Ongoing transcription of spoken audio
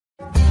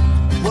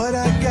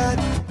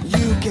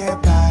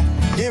can't buy.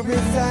 It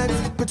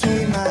resides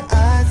between my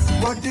eyes.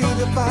 Walked through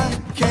the fire,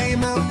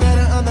 came out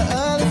better on the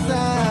other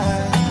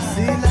side.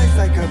 See, life's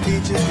like a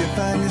beach if you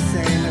find the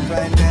sand. And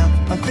right now,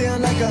 I feel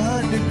like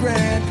 100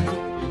 grand.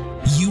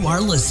 You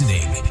are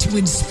listening to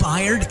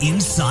Inspired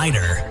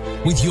Insider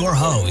with your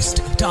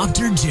host,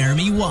 Dr.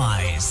 Jeremy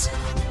Wise.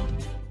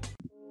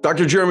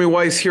 Dr. Jeremy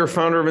Weiss here,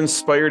 founder of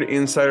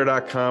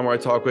InspiredInsider.com, where I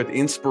talk with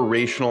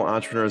inspirational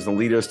entrepreneurs and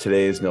leaders.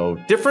 Today is no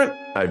different.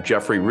 I have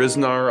Jeffrey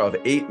Ryznar of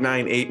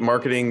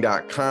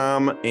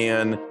 898marketing.com.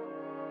 And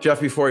Jeff,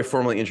 before I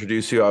formally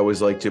introduce you, I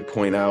always like to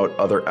point out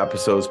other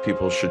episodes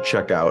people should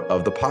check out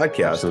of the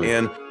podcast. Absolutely.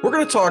 And we're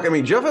going to talk,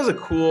 Jeff has a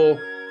cool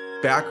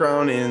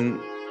background in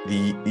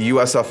the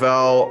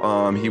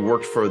USFL. He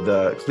worked for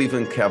the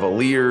Cleveland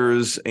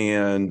Cavaliers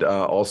and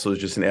also is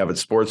just an avid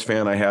sports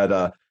fan. I had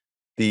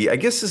I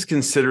guess is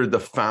considered the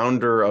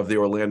founder of the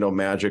Orlando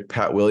Magic,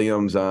 Pat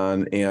Williams,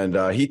 on,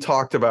 and he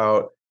talked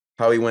about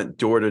how he went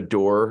door to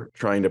door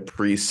trying to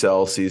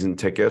pre-sell season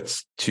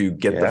tickets to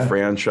get the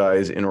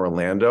franchise in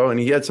Orlando.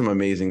 And he had some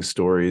amazing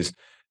stories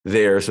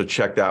there. So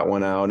check that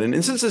one out.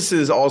 And since this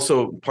is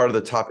also part of the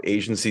Top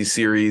Agency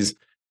series,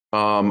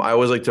 I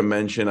always like to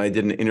mention, I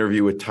did an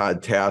interview with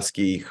Todd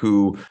Taskey,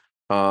 who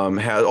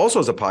has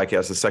a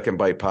podcast, the Second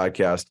Bite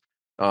podcast.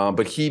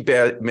 But he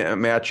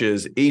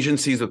matches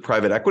agencies with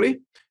private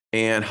equity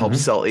and helps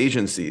sell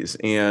agencies.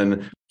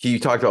 And he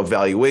talked about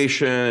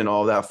valuation and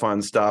all that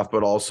fun stuff,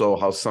 but also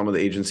how some of the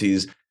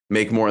agencies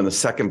make more in the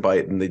second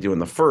bite than they do in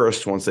the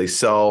first. Once they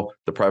sell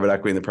the private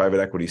equity and the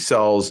private equity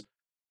sells,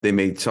 they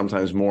made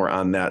sometimes more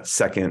on that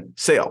second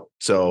sale.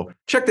 So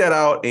check that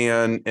out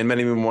and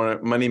many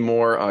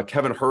more.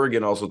 Kevin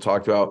Hurrigan also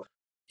talked about,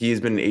 he's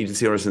been an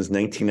agency owner since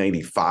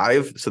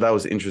 1995. So that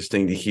was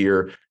interesting to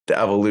hear the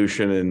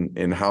evolution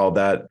and how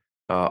that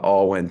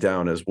all went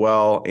down as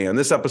well. And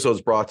this episode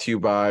is brought to you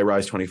by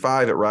Rise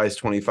 25. At Rise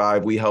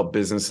 25, we help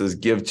businesses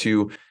give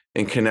to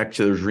and connect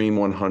to their Dream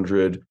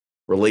 100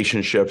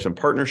 relationships and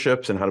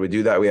partnerships. And how do we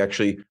do that? We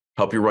actually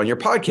help you run your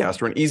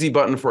podcast. We're an easy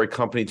button for a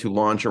company to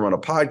launch and run a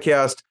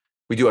podcast.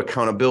 We do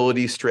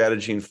accountability,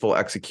 strategy, and full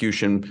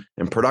execution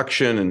and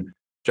production. And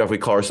Jeff, we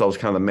call ourselves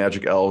kind of the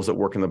magic elves that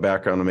work in the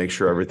background to make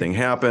sure everything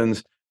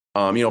happens.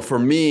 For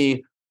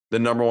me, the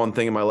number one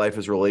thing in my life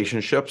is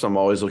relationships. I'm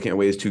always looking at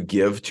ways to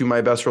give to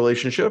my best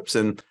relationships.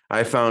 And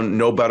I found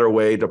no better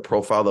way to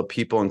profile the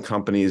people and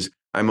companies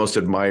I most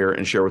admire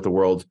and share with the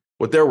world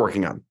what they're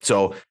working on.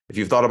 So if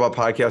you've thought about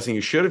podcasting,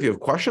 you should. If you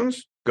have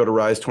questions, go to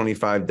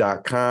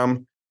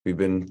rise25.com. We've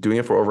been doing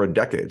it for over a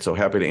decade, so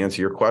happy to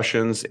answer your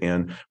questions.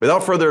 And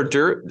without further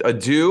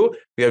ado,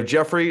 we have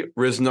Jeffrey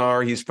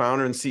Ryznar. He's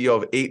founder and CEO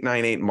of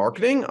 898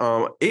 Marketing.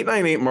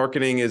 898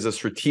 Marketing is a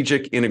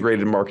strategic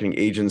integrated marketing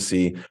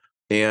agency,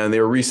 and they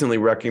were recently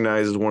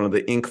recognized as one of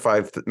the Inc.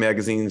 5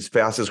 magazine's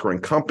fastest growing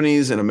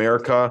companies in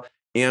America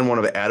and one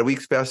of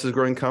Adweek's fastest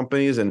growing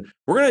companies. And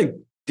we're going to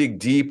dig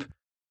deep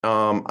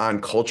on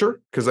culture,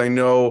 because I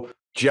know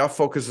Jeff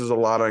focuses a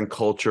lot on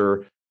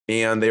culture,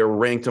 and they are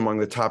ranked among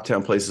the top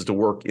 10 places to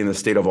work in the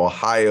state of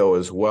Ohio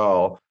as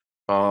well.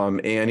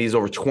 And he's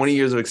over 20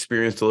 years of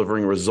experience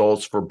delivering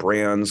results for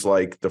brands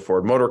like the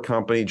Ford Motor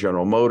Company,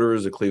 General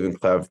Motors, the Cleveland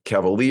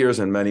Cavaliers,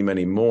 and many,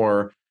 many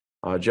more.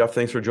 Jeff,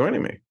 thanks for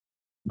joining me.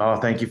 Oh,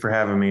 thank you for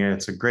having me.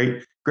 It's a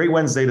great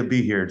Wednesday to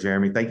be here,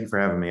 Jeremy. Thank you for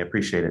having me. I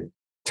appreciate it.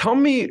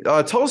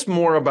 Tell us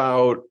more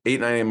about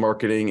 898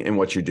 Marketing and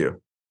what you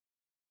do.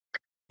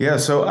 Yeah,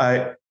 so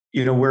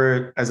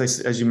we're,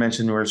 as you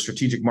mentioned, we're a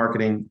strategic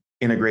marketing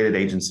integrated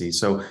agency.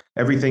 So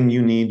everything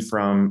you need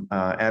from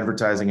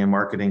advertising and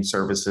marketing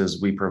services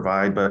we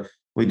provide, but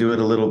we do it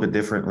a little bit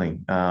differently.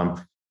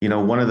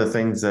 One of the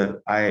things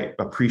that I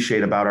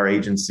appreciate about our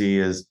agency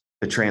is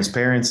the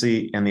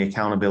transparency and the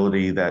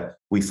accountability that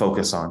we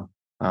focus on.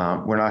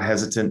 We're not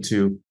hesitant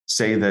to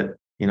say that,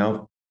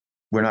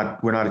 we're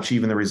not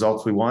achieving the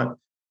results we want.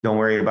 Don't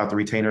worry about the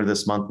retainer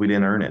this month. We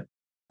didn't earn it.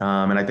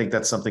 And I think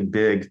that's something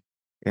big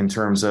in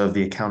terms of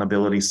the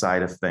accountability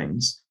side of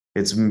things.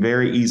 It's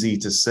very easy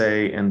to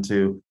say and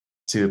to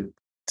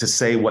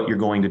say what you're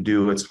going to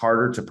do. It's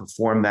harder to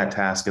perform that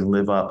task and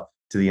live up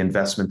to the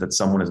investment that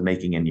someone is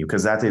making in you,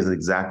 because that is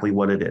exactly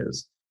what it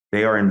is.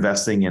 They are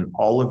investing in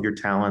all of your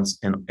talents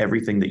and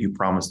everything that you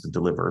promise to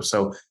deliver.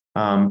 So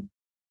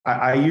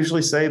I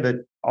usually say that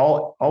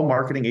all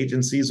marketing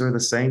agencies are the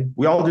same.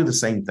 We all do the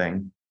same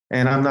thing.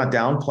 And I'm not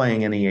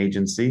downplaying any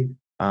agency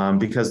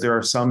because there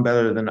are some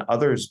better than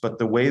others. But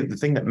the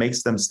thing that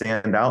makes them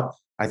stand out,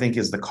 I think,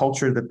 is the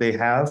culture that they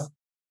have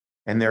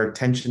and their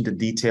attention to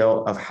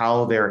detail of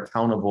how they're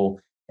accountable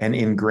and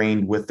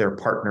ingrained with their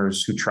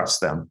partners who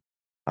trust them.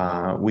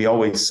 We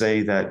always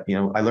say that,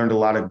 I learned a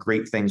lot of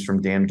great things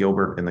from Dan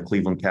Gilbert and the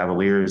Cleveland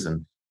Cavaliers,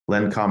 and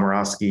Len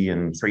Komorowski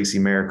and Tracy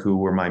Merrick, who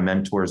were my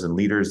mentors and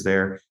leaders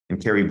there,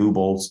 and Kerry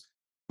Boobles.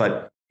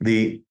 But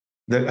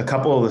a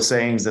couple of the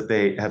sayings that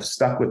they have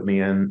stuck with me,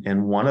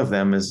 and one of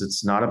them is,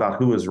 it's not about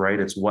who is right,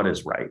 it's what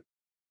is right.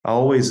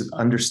 Always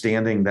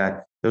understanding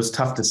that those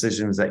tough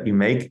decisions that you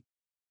make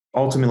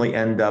ultimately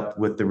end up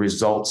with the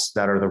results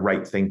that are the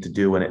right thing to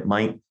do. And it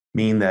might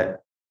mean that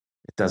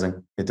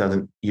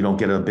you don't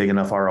get a big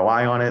enough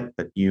ROI on it,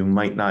 that you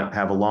might not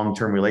have a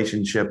long-term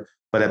relationship,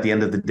 but at the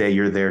end of the day,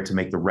 you're there to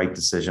make the right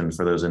decision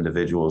for those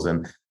individuals.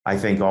 And I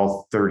think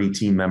all 30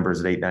 team members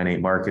at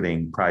 898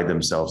 Marketing pride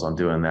themselves on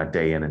doing that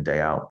day in and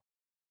day out.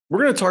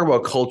 We're going to talk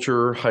about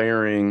culture,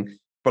 hiring,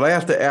 but I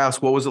have to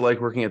ask, what was it like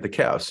working at the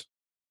Cavs?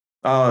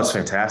 Oh, it's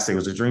fantastic. It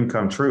was a dream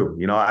come true.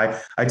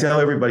 I tell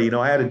everybody,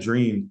 I had a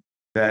dream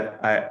that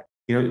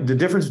the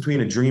difference between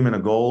a dream and a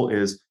goal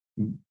is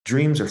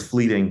dreams are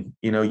fleeting.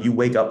 You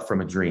wake up from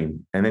a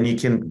dream and then you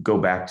can go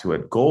back to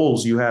it.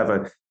 Goals, you have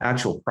an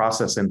actual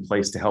process in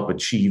place to help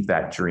achieve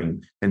that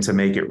dream and to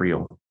make it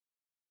real.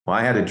 Well,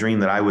 I had a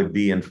dream that I would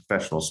be in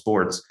professional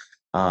sports.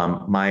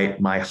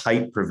 My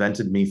height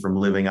prevented me from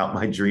living out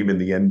my dream in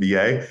the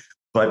NBA,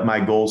 but my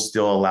goals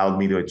still allowed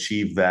me to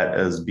achieve that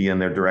as being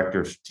their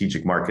director of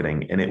strategic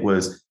marketing. And it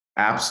was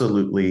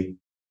absolutely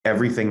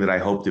everything that I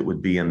hoped it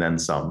would be, and then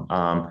some.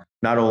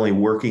 Not only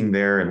working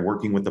there and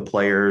working with the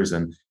players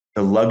and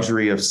the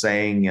luxury of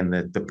saying, and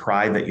the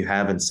pride that you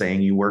have in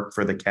saying you work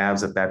for the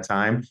Cavs at that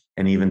time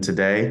and even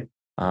today.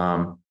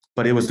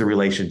 But it was the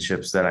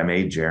relationships that I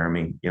made,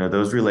 Jeremy.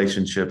 Those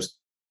relationships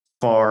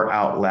far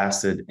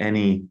outlasted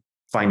any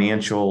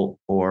financial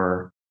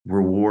or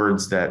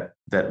rewards that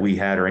we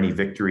had, or any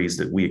victories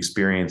that we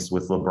experienced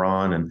with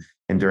LeBron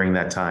and during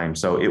that time.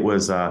 So it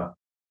was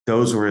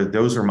those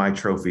were my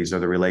trophies, or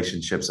the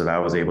relationships that I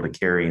was able to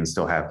carry and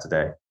still have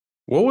today.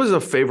 What was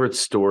a favorite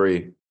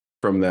story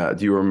from that?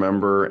 Do you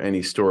remember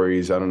any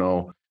stories? I don't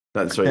know,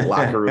 not necessarily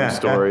locker room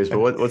stories, but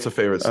what's a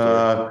favorite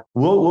story?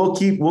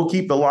 We'll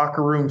keep the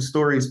locker room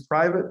stories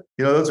private.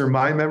 Those are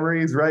my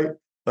memories, right?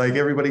 Like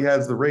everybody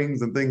has the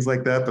rings and things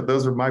like that, but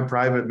those are my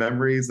private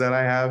memories that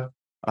I have.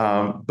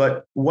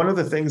 But one of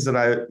the things that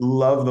I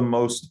love the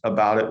most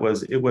about it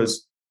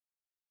was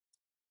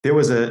there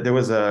was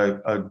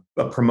a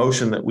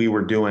promotion that we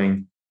were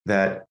doing,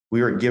 that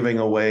we were giving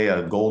away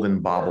a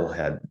golden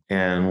bobblehead,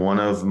 and one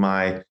of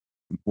my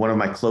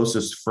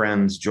closest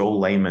friends, Joel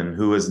Lehman,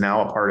 who is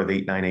now a part of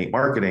 898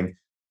 Marketing,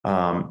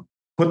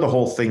 put the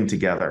whole thing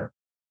together.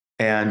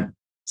 And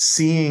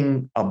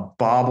seeing a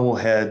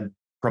bobblehead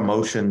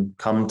promotion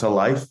come to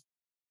life,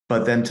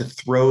 but then to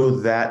throw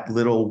that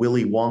little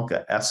Willy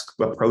Wonka-esque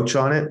approach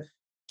on it,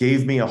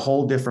 gave me a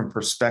whole different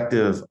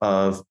perspective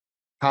of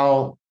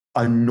how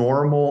a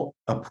normal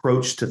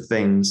approach to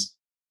things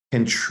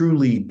can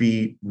truly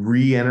be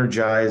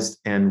re-energized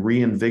and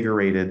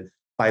reinvigorated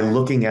by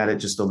looking at it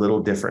just a little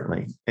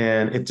differently.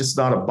 And it's just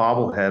not a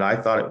bobblehead. I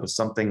thought it was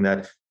something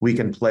that we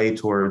can play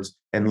towards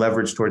and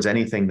leverage towards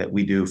anything that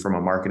we do from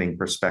a marketing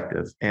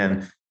perspective.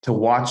 And to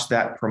watch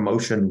that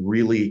promotion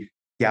really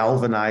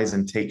galvanize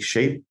and take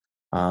shape,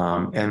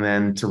 and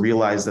then to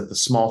realize that the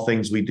small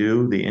things we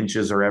do, the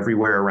inches are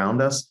everywhere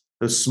around us,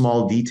 those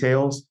small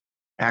details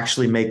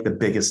actually make the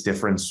biggest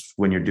difference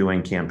when you're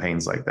doing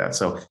campaigns like that.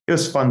 So it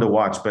was fun to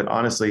watch, but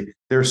honestly,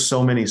 there's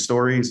so many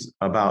stories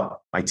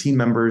about my team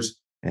members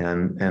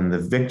and the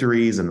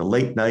victories and the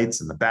late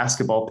nights and the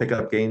basketball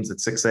pickup games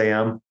at 6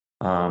 a.m.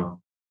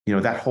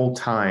 That whole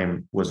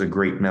time was a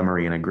great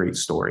memory and a great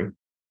story.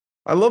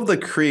 I love the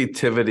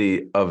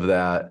creativity of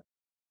that,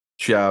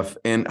 Jeff.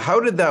 And how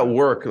did that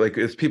work? Like,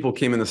 as people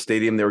came in the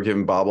stadium, they were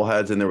given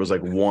bobbleheads, and there was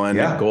like one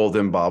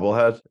golden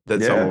bobblehead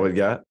that someone would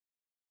get?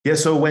 Yeah.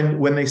 So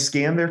when they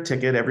scanned their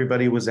ticket,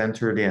 everybody was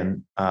entered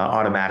in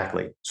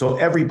automatically. So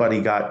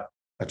everybody got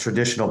a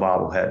traditional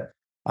bobblehead.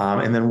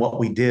 And then what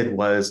we did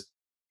was,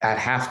 at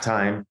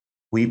halftime,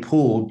 we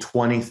pulled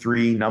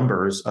 23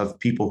 numbers of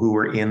people who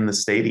were in the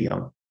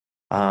stadium.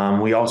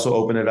 We also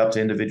opened it up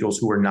to individuals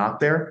who were not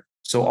there.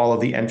 So all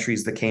of the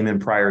entries that came in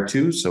prior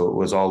to, so it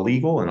was all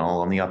legal and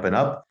all on the up and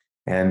up.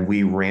 And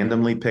we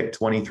randomly picked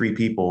 23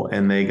 people,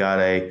 and they got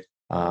a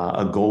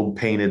gold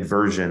painted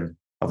version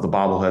of the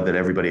bobblehead that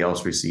everybody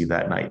else received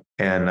that night.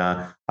 And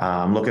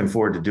I'm looking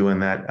forward to doing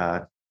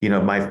that.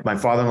 My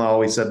father-in-law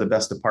always said the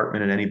best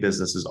department in any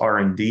business is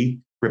R&D,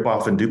 rip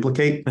off and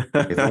duplicate.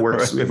 If it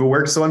works, if it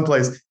works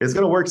someplace, it's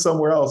going to work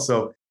somewhere else.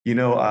 So,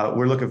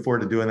 we're looking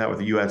forward to doing that with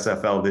the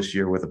USFL this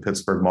year with the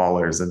Pittsburgh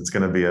Maulers, and it's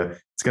going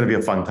to be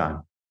a fun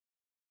time.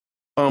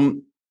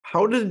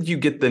 How did you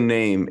get the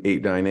name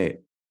 898?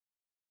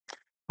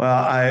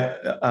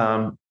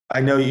 Well, I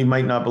know you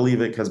might not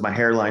believe it because my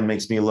hairline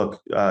makes me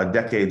look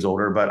decades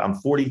older, but I'm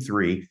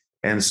 43.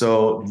 And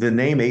so the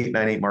name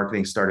 898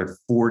 Marketing started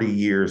 40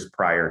 years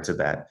prior to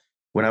that.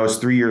 When I was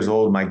 3 years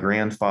old, my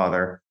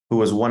grandfather, who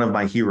was one of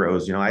my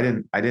heroes, I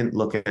didn't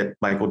look at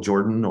Michael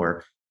Jordan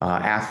or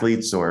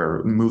athletes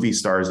or movie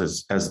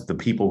stars as the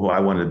people who I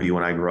wanted to be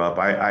when I grew up.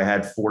 I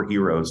had four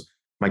heroes: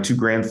 my two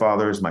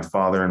grandfathers, my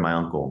father, and my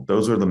uncle.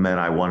 Those were the men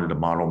I wanted to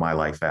model my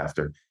life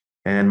after.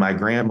 And my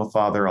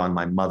grandfather on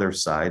my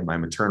mother's side, my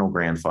maternal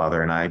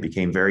grandfather, and I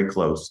became very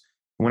close.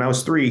 When I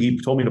was 3, he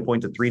told me to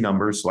point to 3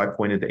 numbers. So I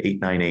pointed to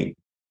 898.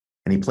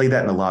 And he played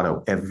that in the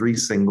lotto every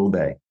single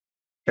day.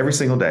 Every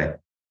single day.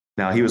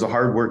 Now, he was a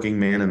hardworking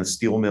man in the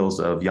steel mills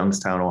of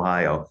Youngstown,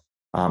 Ohio.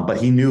 But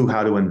he knew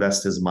how to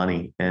invest his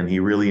money. And he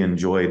really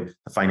enjoyed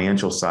the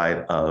financial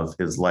side of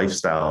his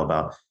lifestyle,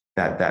 about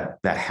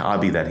that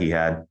hobby that he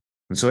had.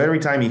 And so every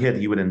time he hit,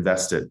 he would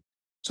invest it.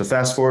 So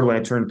fast forward, when I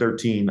turned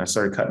 13, I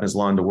started cutting his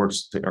lawn to work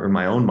to earn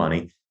my own money.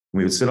 And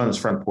we would sit on his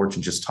front porch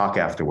and just talk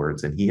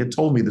afterwards. And he had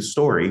told me the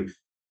story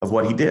of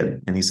what he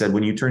did. And he said,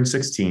 when you turn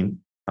 16,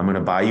 I'm going to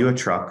buy you a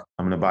truck.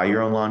 I'm going to buy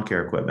your own lawn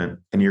care equipment,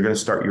 and you're going to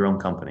start your own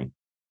company.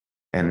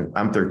 And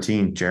I'm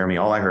 13, Jeremy.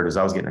 All I heard is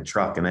I was getting a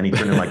truck, and then he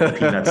turned in like the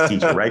Peanuts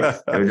teacher, right?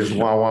 It was just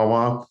wah, wah,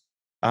 wah.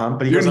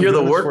 But he didn't hear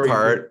the work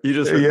part. You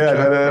just heard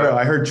no.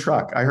 I heard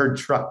truck. I heard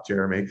truck,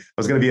 Jeremy. I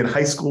was going to be in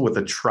high school with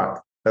a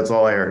truck. That's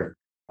all I heard.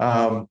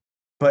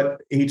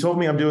 But he told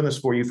me, I'm doing this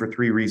for you for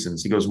 3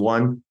 reasons. He goes,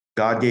 1,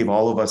 God gave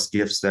all of us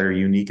gifts that are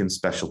unique and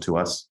special to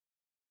us.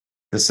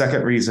 The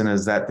second reason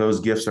is that those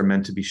gifts are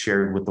meant to be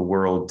shared with the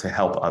world to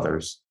help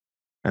others.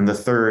 And the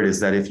third is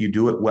that if you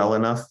do it well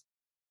enough,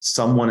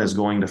 someone is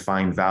going to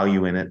find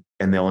value in it,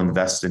 and they'll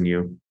invest in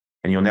you,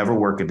 and you'll never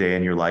work a day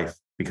in your life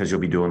because you'll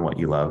be doing what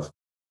you love.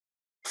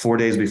 4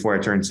 days before I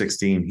turned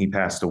 16, he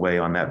passed away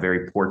on that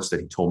very porch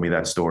that he told me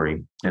that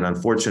story. And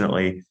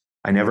unfortunately,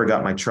 I never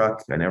got my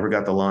truck. I never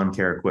got the lawn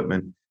care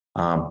equipment.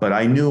 But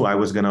I knew I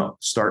was going to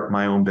start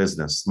my own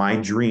business. My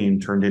dream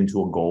turned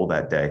into a goal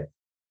that day.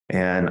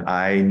 And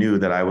I knew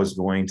that I was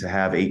going to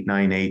have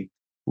 898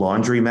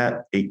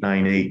 laundromat,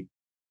 898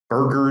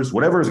 burgers,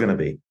 whatever it was going to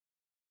be.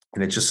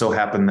 And it just so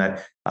happened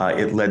that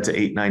it led to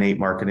 898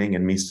 marketing,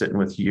 and me sitting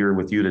with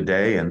you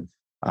today, and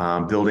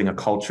building a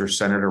culture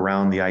centered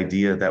around the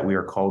idea that we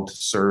are called to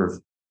serve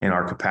in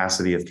our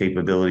capacity of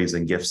capabilities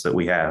and gifts that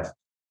we have.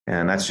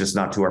 And that's just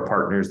not to our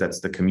partners. That's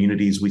the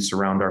communities we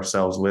surround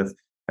ourselves with.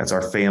 That's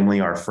our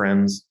family, our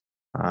friends,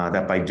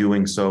 that by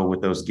doing so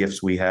with those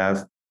gifts we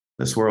have,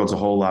 this world's a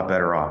whole lot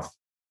better off.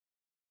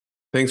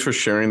 Thanks for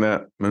sharing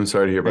that. I'm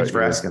sorry to hear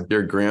about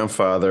your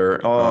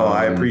grandfather. Oh,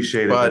 I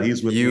appreciate it. But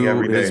he's with me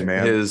every day,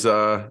 man. His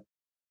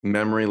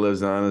memory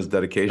lives on. His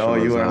dedication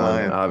lives on,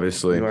 lying.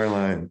 Obviously. You are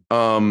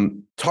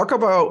lying. Talk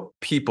about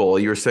people.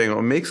 You were saying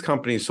what makes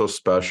companies so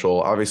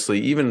special. Obviously,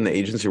 even in the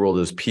agency world,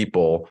 is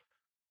people.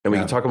 And we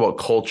can talk about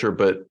culture,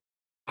 but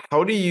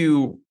how do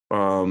you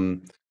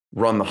run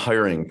the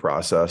hiring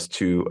process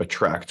to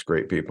attract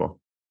great people?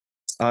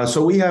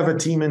 So we have a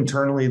team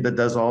internally that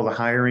does all the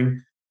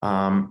hiring.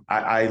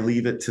 I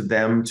leave it to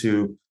them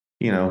to,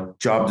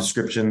 job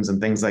descriptions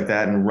and things like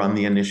that, and run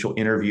the initial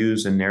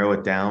interviews and narrow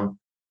it down.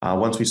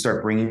 Once we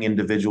start bringing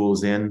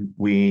individuals in,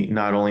 we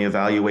not only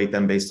evaluate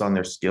them based on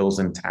their skills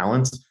and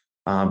talents,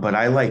 but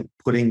I like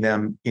putting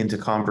them into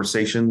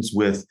conversations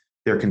with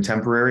their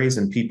contemporaries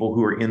and people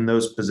who are in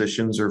those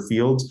positions or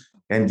fields,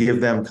 and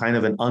give them kind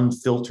of an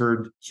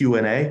unfiltered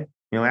Q&A.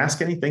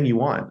 Ask anything you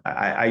want.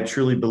 I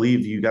truly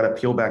believe you got to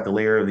peel back the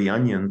layer of the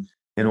onion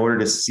in order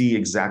to see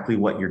exactly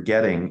what you're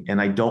getting.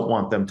 And I don't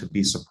want them to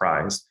be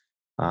surprised.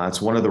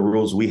 It's one of the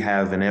rules we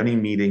have in any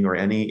meeting or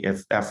any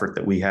effort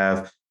that we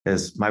have,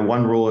 is my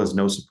one rule is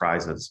no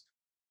surprises.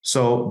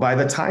 So by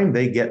the time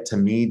they get to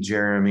me,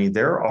 Jeremy,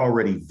 they're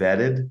already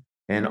vetted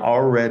and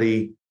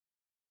already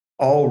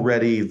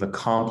have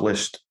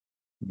accomplished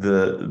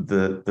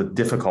the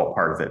difficult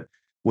part of it.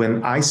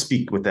 When I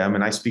speak with them,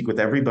 and I speak with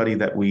everybody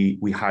that we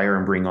hire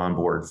and bring on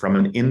board, from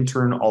an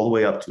intern all the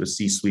way up to a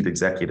C-suite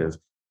executive,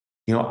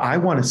 I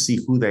want to see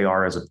who they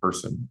are as a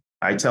person.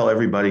 I tell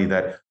everybody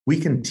that we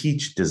can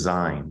teach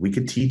design, we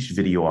can teach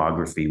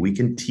videography, we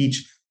can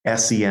teach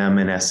SEM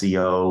and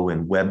SEO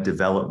and web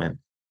development.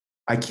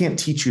 I can't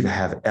teach you to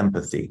have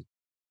empathy.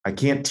 I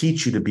can't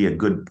teach you to be a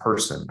good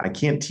person. I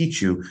can't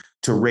teach you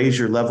to raise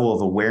your level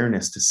of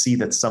awareness to see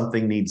that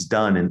something needs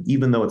done. And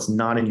even though it's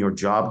not in your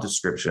job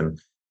description,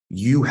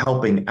 you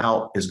helping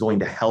out is going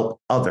to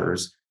help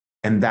others.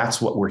 And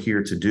that's what we're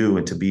here to do,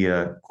 and to be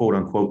a quote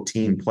unquote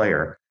team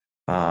player.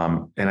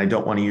 And I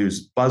don't want to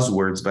use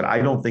buzzwords, but I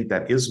don't think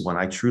that is one.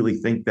 I truly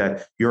think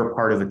that you're a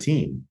part of a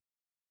team.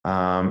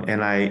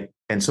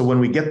 And so when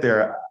we get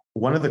there,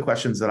 one of the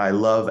questions that I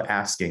love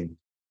asking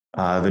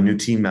the new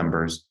team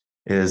members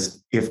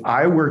is, if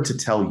I were to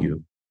tell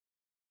you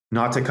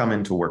not to come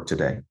into work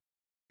today,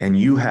 and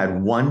you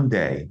had one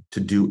day to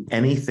do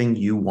anything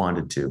you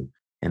wanted to,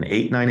 and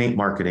 898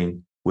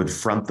 Marketing would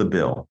front the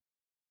bill,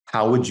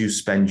 how would you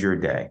spend your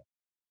day?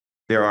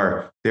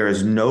 There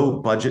is no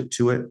budget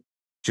to it.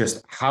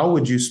 Just how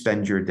would you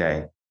spend your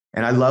day?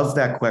 And I love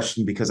that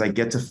question, because I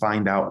get to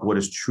find out what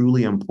is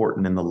truly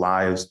important in the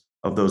lives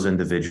of those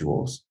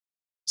individuals.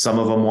 Some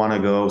of them want to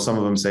go, some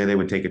of them say they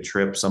would take a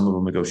trip, some of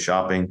them would go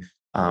shopping.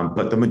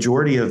 But the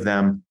majority of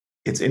them,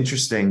 it's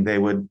interesting, they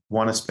would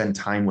want to spend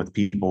time with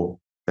people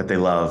that they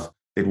love.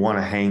 They'd want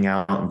to hang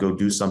out and go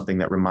do something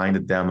that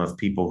reminded them of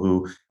people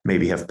who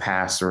maybe have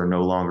passed or are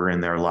no longer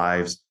in their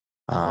lives.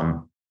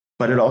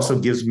 But it also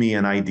gives me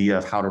an idea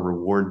of how to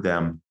reward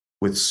them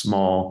with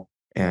small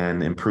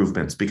and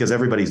improvements, because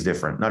everybody's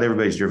different. Not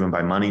everybody's driven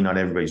by money. Not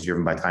everybody's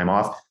driven by time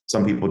off.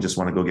 Some people just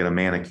want to go get a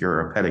manicure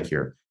or a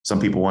pedicure. Some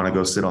people want to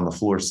go sit on the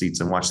floor seats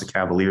and watch the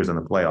Cavaliers in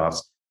the playoffs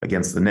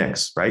against the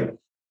Knicks, right?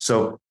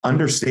 So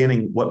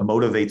understanding what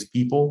motivates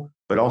people,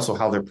 but also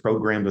how they're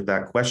programmed with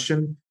that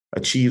question,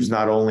 achieves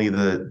not only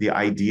the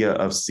idea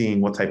of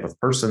seeing what type of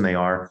person they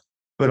are,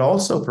 but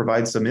also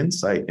provides some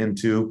insight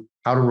into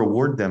how to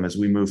reward them as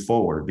we move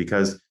forward,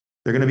 because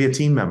they're going to be a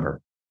team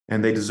member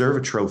and they deserve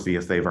a trophy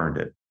if they've earned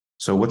it.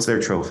 So what's their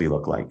trophy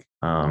look like?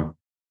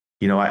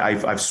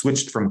 I've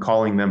switched from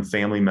calling them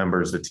family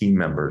members to team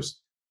members.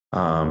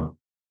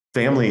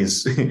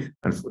 Families, you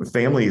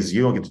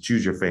don't get to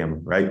choose your family,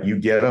 right? You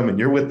get them and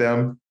you're with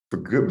them for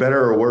good,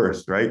 better or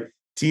worse, right?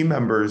 Team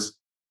members,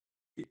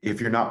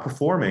 if you're not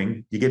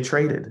performing, you get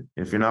traded.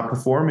 If you're not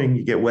performing,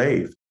 you get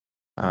waived.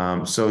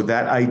 So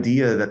that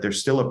idea that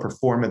there's still a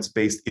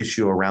performance-based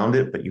issue around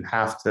it, but you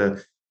have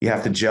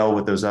to gel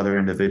with those other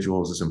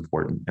individuals is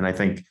important. And I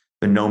think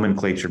the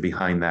nomenclature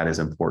behind that is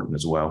important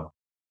as well.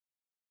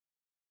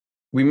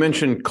 We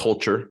mentioned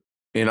culture,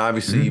 and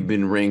obviously you've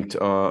been ranked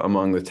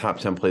among the top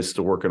 10 places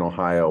to work in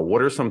Ohio.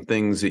 What are some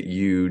things that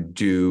you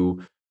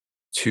do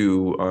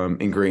to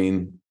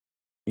ingrain,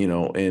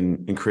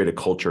 and create a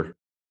culture?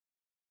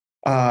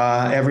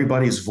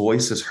 Everybody's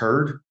voice is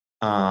heard.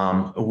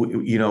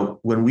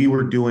 When we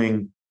were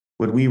in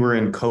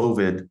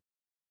COVID,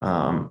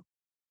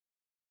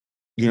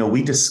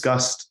 we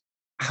discussed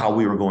how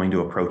we were going to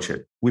approach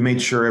it. We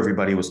made sure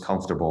everybody was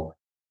comfortable.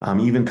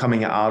 Even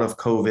coming out of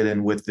COVID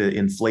and with the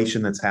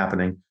inflation that's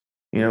happening,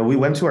 I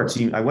went to our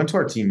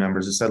team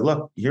members and said,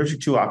 look, here's your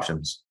two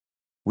options.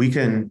 We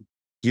can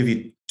give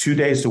you 2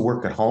 days to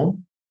work at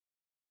home,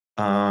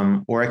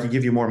 or I could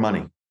give you more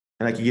money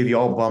and I could give you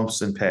all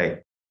bumps in pay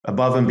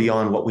above and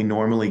beyond what we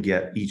normally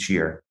get each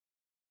year.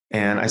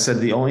 And I said,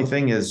 the only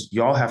thing is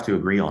y'all have to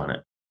agree on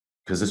it,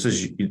 because this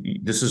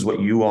is what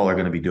you all are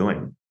going to be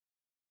doing.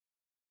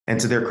 And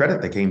to their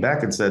credit, they came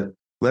back and said,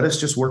 let us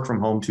just work from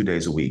home 2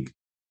 days a week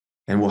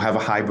and we'll have a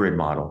hybrid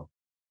model.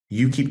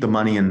 You keep the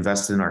money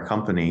invested in our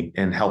company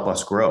and help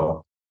us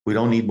grow. We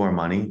don't need more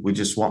money. We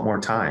just want more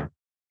time.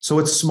 So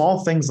it's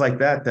small things like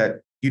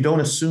that you don't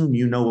assume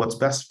you know what's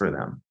best for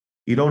them.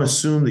 You don't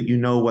assume that you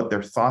know what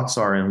their thoughts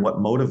are and what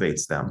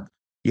motivates them.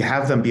 You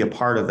have them be a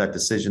part of that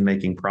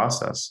decision-making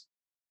process.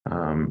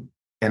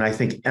 And I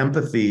think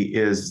empathy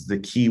is the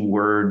key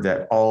word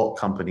that all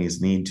companies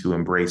need to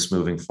embrace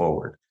moving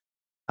forward.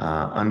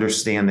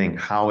 Understanding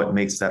how it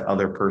makes that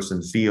other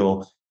person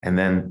feel, and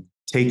then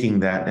taking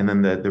that, and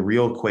then the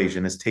real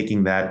equation is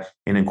taking that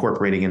and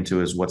incorporating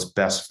into is what's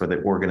best for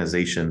the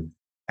organization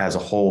as a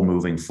whole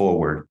moving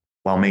forward,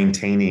 while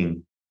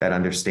maintaining that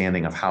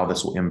understanding of how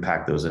this will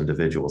impact those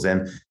individuals.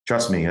 And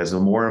trust me, as the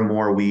more and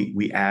more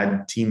we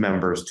add team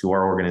members to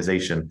our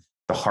organization,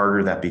 the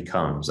harder that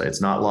becomes.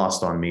 It's not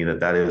lost on me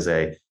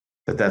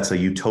that's a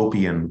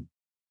utopian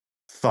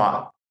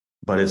thought,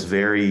 but it's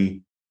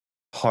very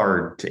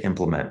hard to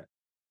implement.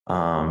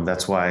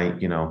 That's why,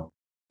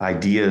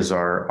 ideas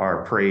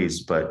are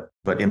praised, but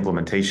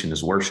implementation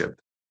is worship.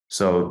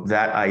 So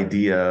that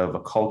idea of a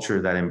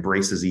culture that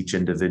embraces each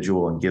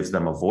individual and gives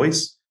them a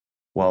voice,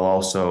 while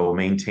also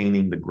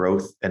maintaining the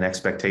growth and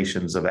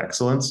expectations of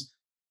excellence,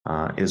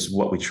 is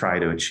what we try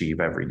to achieve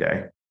every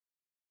day.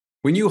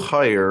 When you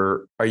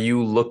hire, are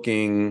you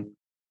looking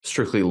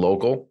strictly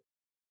local?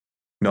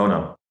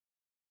 No,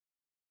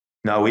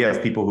 we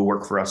have people who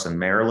work for us in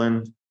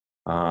Maryland,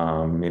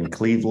 in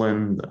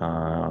Cleveland,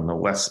 on the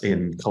west,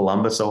 in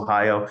Columbus,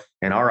 Ohio,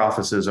 and our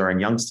offices are in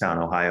Youngstown,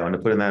 Ohio. And to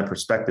put in that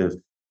perspective,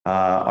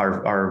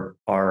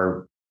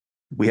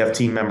 we have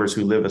team members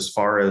who live as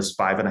far as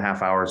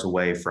 5.5 hours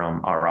away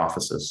from our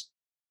offices.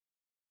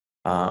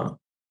 I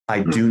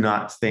do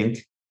not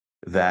think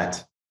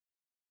that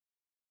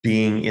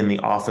being in the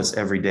office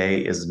every day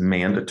is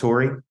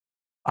mandatory.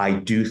 I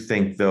do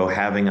think, though,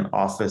 having an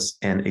office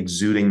and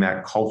exuding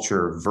that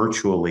culture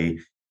virtually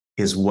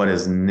is what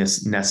is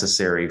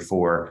necessary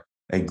for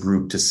a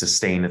group to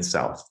sustain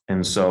itself.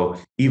 And so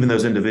even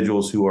those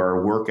individuals who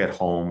are work at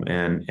home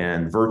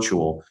and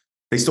virtual,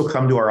 they still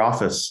come to our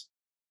office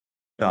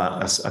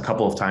a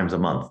couple of times a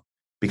month,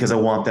 because I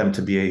want them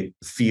to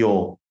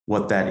feel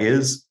what that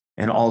is,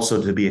 and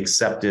also to be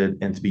accepted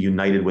and to be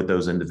united with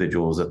those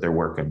individuals that they're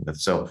working with.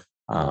 So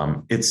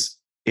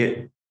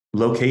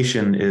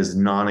location is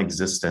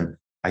non-existent.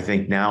 I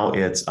think now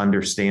it's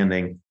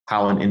understanding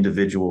how an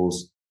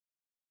individual's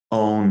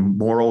own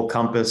moral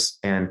compass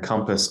and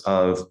compass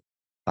of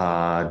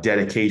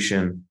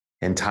dedication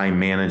and time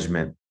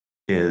management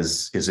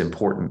is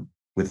important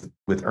with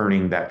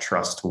earning that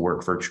trust to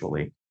work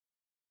virtually.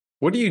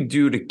 What do you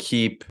do to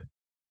keep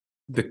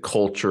the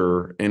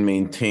culture and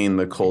maintain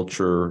the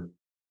culture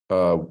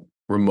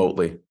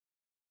remotely?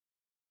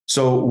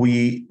 So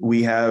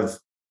we have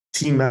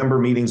team member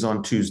meetings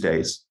on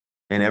Tuesdays,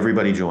 and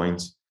everybody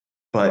joins.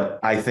 But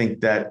I think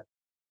that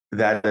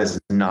is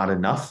not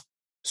enough.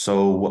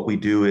 So what we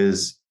do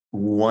is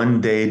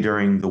one day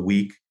during the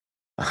week,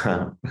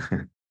 I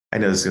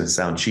know this is going to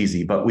sound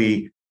cheesy, but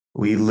we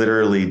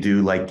literally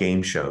do like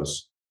game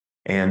shows.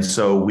 And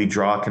so we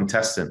draw a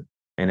contestant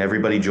and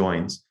everybody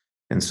joins.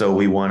 And so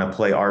we want to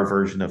play our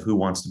version of Who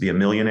Wants to Be a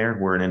Millionaire,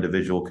 where an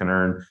individual can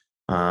earn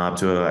up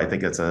to, I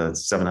think it's a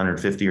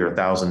 $750 or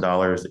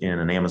 $1,000 in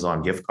an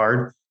Amazon gift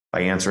card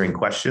by answering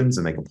questions,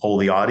 and they can poll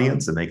the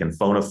audience and they can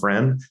phone a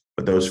friend,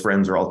 but those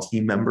friends are all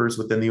team members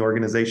within the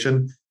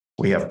organization.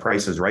 We have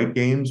Price is Right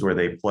games where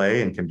they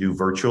play and can do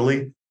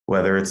virtually,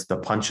 whether it's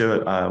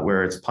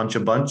where it's punch a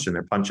bunch and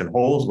they're punching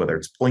holes, whether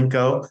it's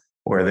Plinko,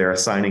 or they're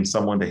assigning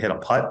someone to hit a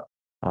putt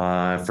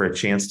for a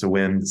chance to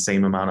win the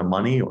same amount of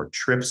money, or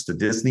trips to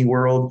Disney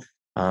World.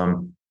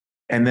 And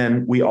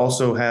then we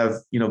also have,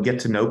 get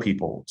to know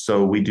people.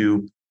 So we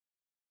do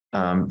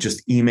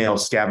just email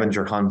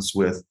scavenger hunts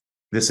with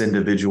this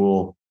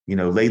individual,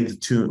 laid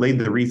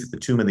the wreath at the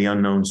tomb of the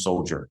unknown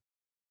soldier.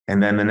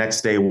 And then the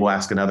next day we'll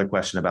ask another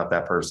question about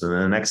that person.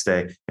 And the next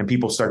day, and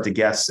people start to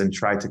guess and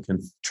try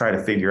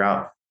to figure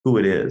out who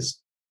it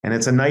is. And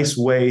it's a nice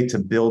way to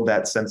build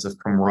that sense of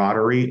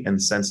camaraderie and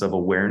sense of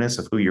awareness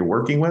of who you're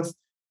working with,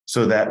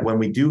 so that when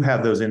we do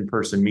have those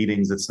in-person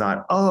meetings, it's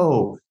not,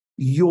 oh,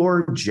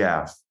 you're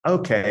Jeff.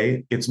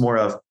 Okay. It's more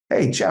of,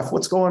 hey, Jeff,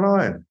 what's going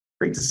on?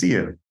 Great to see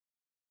you.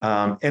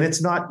 And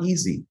it's not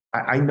easy.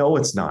 I know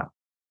it's not,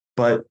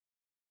 but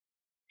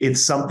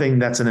it's something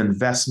that's an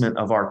investment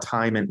of our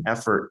time and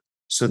effort,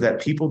 so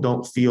that people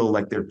don't feel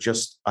like they're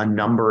just a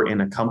number in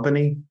a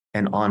company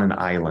and on an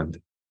island.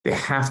 They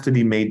have to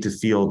be made to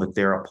feel that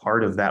they're a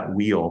part of that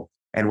wheel.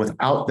 And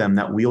without them,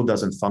 that wheel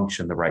doesn't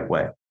function the right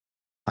way.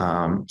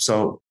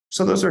 So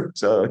those are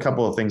a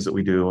couple of things that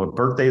we do.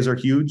 Birthdays are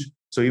huge.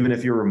 So even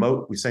if you're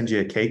remote, we send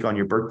you a cake on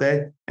your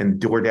birthday and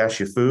DoorDash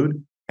you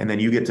food. And then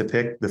you get to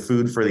pick the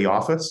food for the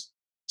office.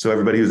 So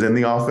everybody who's in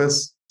the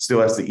office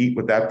still has to eat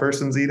what that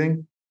person's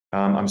eating.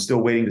 I'm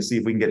still waiting to see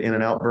if we can get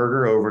In-N-Out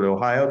Burger over to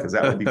Ohio, because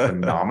that would be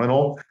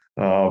phenomenal.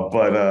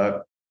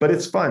 But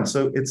it's fun.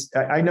 So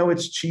I know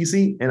it's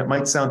cheesy and it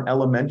might sound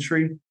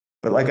elementary,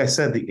 but like I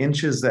said, the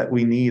inches that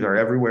we need are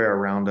everywhere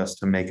around us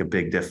to make a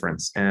big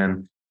difference.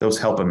 And those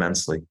help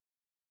immensely.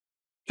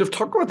 Jeff,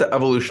 talk about the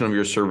evolution of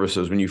your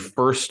services when you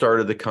first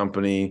started the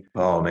company.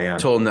 Oh man,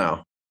 till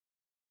now.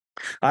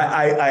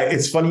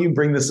 It's funny you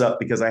bring this up,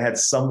 because I had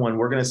someone,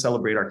 we're going to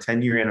celebrate our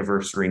 10-year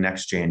anniversary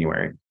next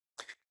January.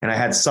 And I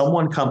had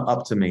someone come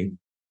up to me.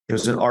 It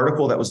was an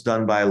article that was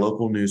done by a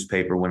local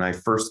newspaper when I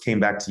first came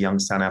back to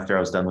Youngstown after I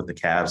was done with the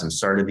Cavs and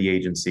started the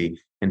agency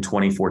in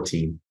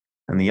 2014.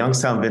 And the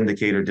Youngstown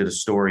Vindicator did a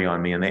story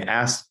on me, and they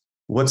asked,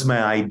 what's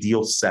my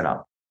ideal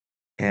setup?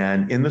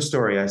 And in the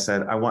story, I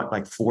said, I want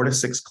like 4 to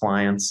 6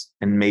 clients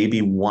and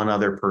maybe one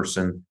other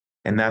person.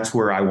 And that's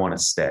where I want to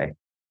stay.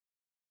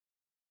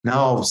 Now,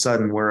 all of a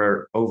sudden,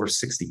 we're over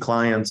 60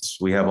 clients.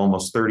 We have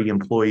almost 30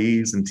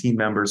 employees and team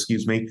members,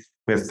 We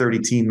have 30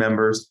 team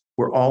members.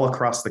 We're all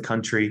across the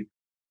country.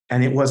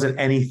 And it wasn't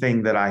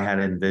anything that I had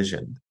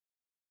envisioned.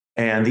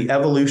 And the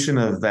evolution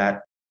of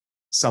that,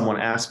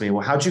 someone asked me,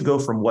 well, how'd you go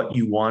from what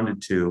you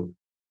wanted to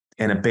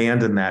and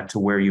abandon that to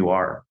where you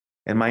are?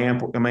 And my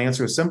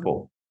answer is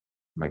simple.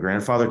 My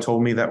grandfather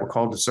told me that we're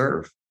called to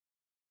serve.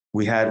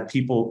 We had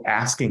people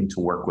asking to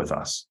work with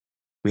us.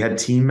 We had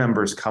team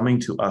members coming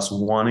to us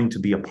wanting to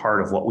be a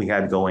part of what we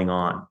had going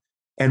on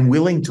and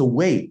willing to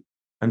wait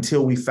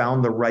until we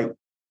found the right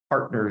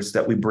partners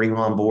that we bring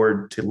on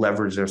board to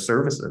leverage their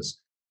services.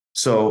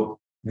 So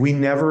we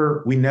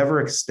never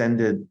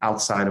extended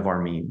outside of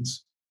our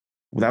means.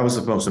 That was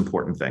the most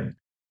important thing.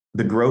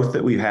 The growth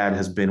that we've had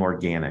has been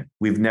organic.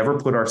 We've never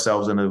put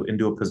ourselves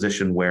into a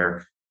position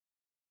where,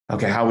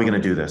 okay, how are we going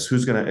to do this? How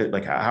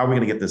are we going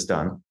to get this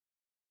done?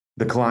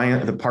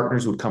 The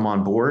partners would come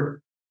on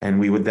board, and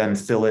we would then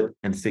fill it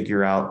and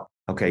figure out,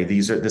 okay,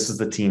 this is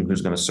the team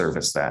who's going to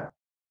service that.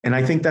 And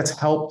I think that's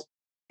helped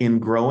in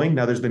growing.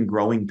 Now there's been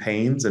growing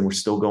pains, and we're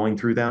still going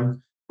through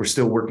them. We're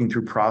still working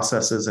through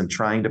processes and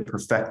trying to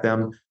perfect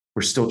them.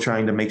 We're still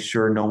trying to make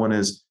sure no one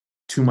is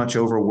too much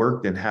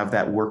overworked and have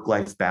that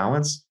work-life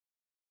balance.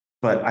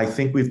 But I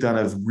think we've done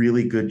a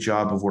really good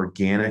job of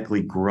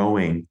organically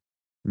growing,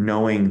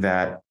 knowing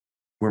that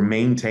we're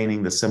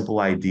maintaining the simple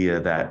idea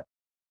that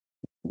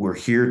we're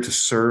here to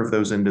serve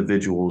those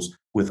individuals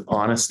with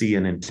honesty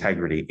and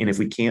integrity. And if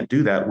we can't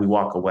do that, we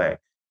walk away.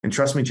 And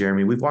trust me,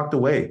 Jeremy, we've walked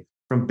away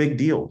from big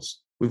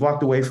deals. We've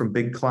walked away from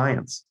big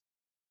clients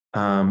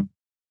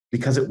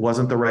because it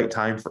wasn't the right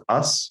time for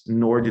us,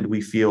 nor did we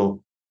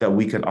feel that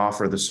we could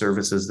offer the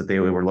services that they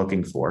were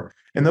looking for.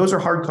 And those are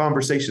hard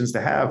conversations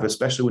to have,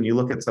 especially when you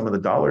look at some of the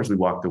dollars we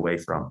walked away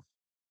from.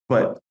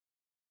 But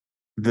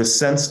the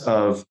sense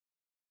of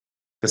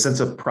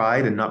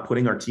pride and not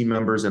putting our team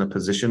members in a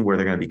position where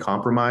they're going to be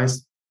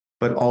compromised,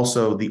 but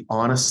also the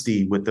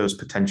honesty with those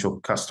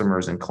potential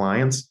customers and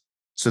clients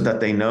so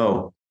that they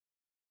know,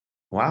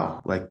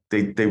 wow, like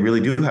they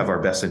really do have our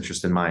best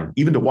interest in mind,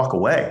 even to walk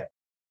away.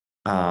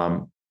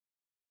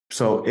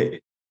 So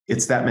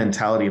it's that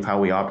mentality of how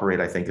we operate,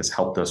 I think, has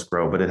helped us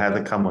grow, but it had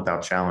to come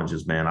without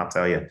challenges, man. I'll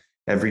tell you,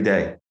 every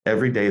day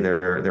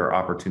there are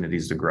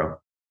opportunities to grow.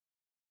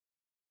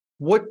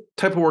 What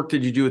type of work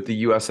did you do at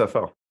the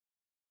USFL?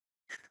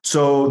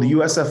 So the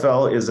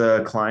USFL is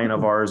a client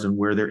of ours, and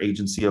we're their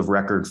agency of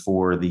record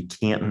for the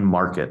Canton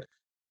market.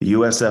 The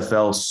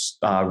USFL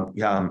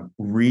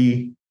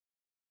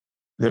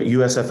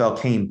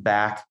came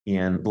back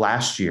in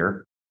last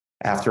year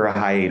after a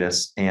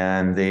hiatus,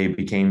 and they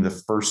became the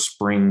first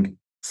spring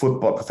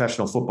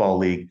professional football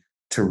league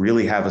to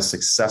really have a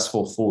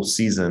successful full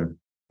season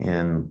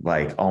in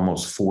like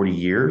almost 40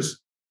 years.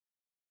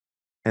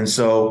 And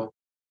so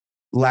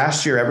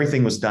last year,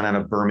 everything was done out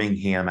of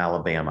Birmingham,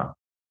 Alabama,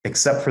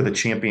 except for the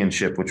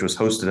championship, which was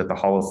hosted at the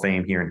Hall of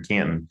Fame here in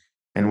Canton.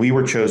 And we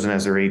were chosen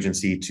as their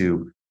agency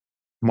to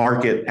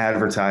market,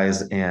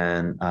 advertise,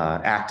 and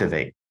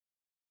activate.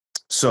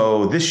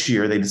 So this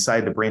year, they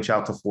decided to branch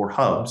out to 4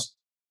 hubs.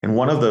 And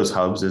one of those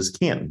hubs is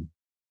Canton.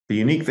 The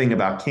unique thing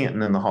about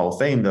Canton and the Hall of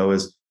Fame, though,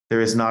 is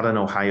there is not an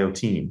Ohio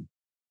team.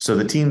 So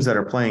the teams that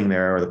are playing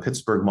there are the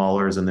Pittsburgh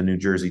Maulers and the New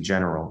Jersey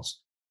Generals.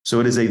 So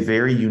it is a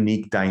very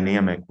unique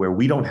dynamic where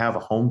we don't have a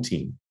home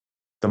team.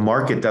 The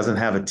market doesn't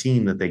have a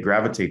team that they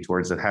gravitate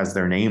towards that has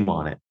their name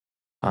on it.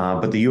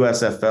 But the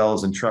USFL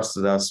has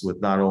entrusted us with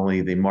not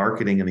only the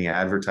marketing and the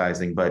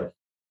advertising, but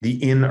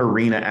the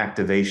in-arena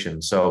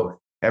activation. So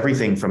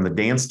everything from the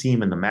dance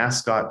team and the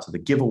mascot to the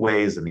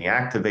giveaways and the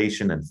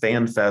activation and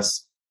fan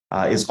fests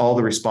is all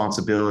the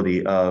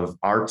responsibility of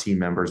our team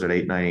members at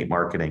 898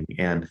 Marketing.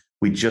 And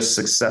we just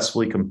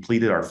successfully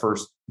completed our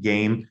first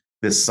game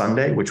this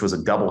Sunday, which was a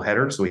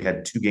doubleheader. So we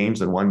had 2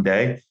 games in one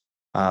day.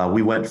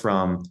 We went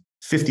from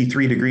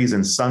 53 degrees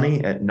and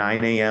sunny at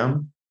 9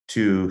 a.m.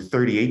 to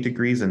 38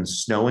 degrees and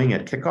snowing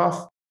at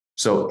kickoff.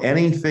 So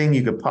anything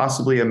you could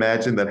possibly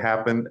imagine that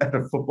happened at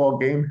a football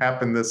game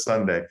happened this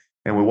Sunday.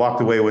 And we walked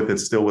away with it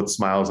still with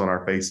smiles on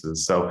our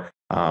faces. So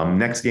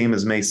next game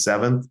is May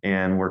 7th,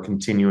 and we're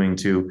continuing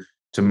to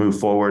move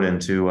forward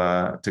and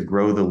to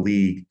grow the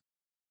league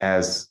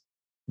as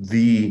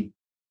the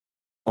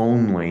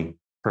only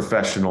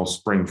professional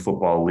spring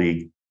football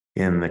league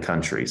in the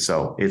country.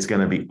 So it's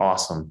going to be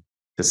awesome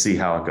to see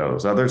how it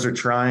goes. Others are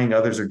trying,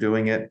 others are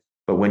doing it.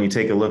 But when you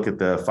take a look at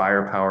the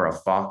firepower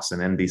of Fox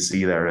and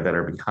NBC that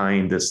are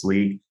behind this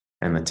league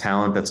and the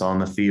talent that's on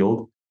the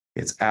field,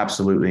 it's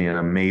absolutely an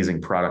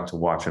amazing product to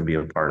watch and be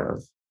a part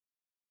of.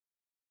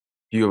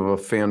 You have a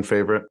fan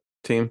favorite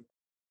team?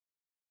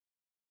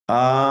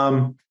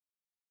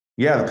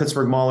 Yeah, the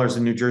Pittsburgh Maulers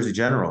and New Jersey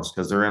Generals,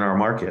 because they're in our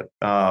market.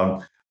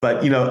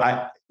 But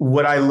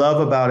what I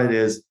love about it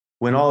is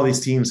when all of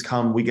these teams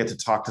come, we get to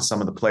talk to some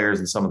of the players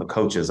and some of the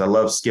coaches. I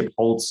love Skip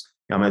Holtz.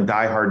 I'm a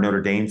diehard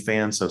Notre Dame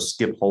fan, so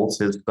Skip Holtz,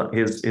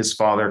 his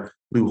father,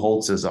 Lou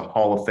Holtz, is a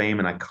Hall of Fame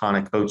and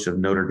iconic coach of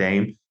Notre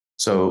Dame.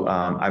 So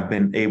I've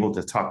been able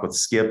to talk with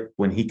Skip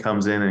when he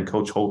comes in, and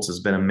Coach Holtz has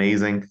been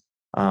amazing.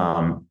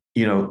 Coach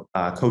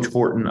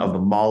Horton of the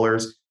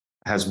Maulers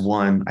has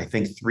won, I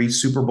think, 3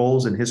 Super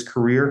Bowls in his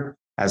career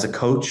as a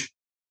coach.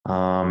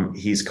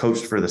 He's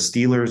coached for the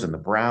Steelers and the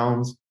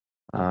Browns.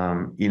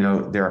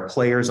 There are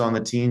players on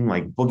the team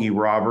like Boogie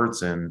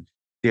Roberts and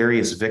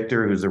Darius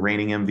Victor, who's the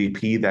reigning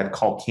MVP, that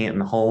call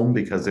Canton home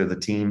because they're the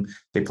team.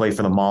 They play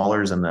for the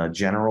Maulers and the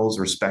Generals,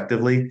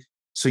 respectively.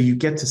 So you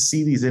get to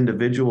see these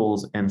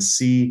individuals and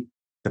see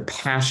the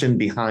passion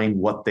behind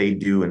what they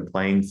do in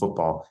playing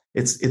football.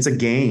 It's a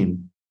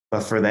game,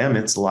 but for them,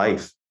 it's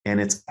life. And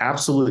it's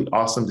absolutely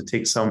awesome to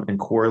take some and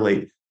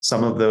correlate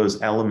some of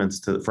those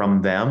elements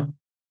from them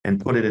and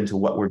put it into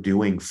what we're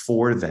doing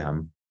for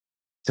them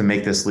to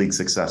make this league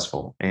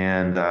successful.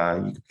 And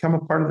you become a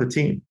part of the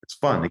team. It's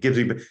fun. It gives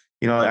you,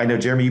 I know,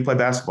 Jeremy, you play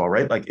basketball,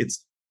 right? Like,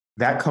 it's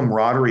that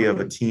camaraderie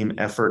of a team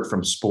effort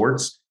from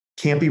sports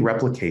can't be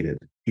replicated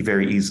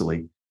very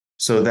easily.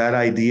 So that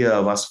idea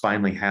of us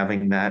finally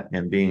having that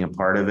and being a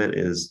part of it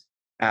is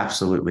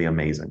absolutely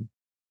amazing.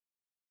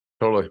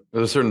 Totally.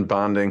 There's a certain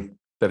bonding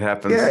that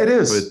happens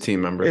with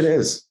team members. It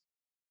is.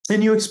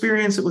 And you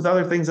experience it with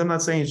other things. I'm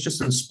not saying it's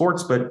just in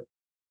sports, but,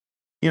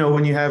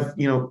 when you have,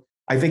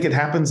 I think it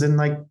happens in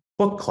like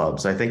book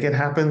clubs. I think it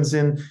happens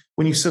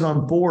when you sit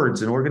on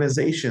boards and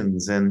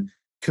organizations and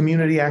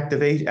community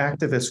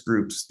activist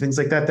groups, things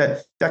like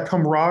that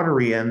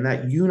camaraderie and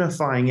that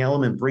unifying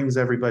element brings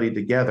everybody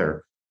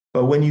together.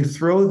 But when you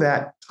throw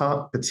that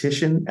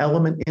competition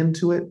element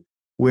into it,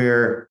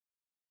 where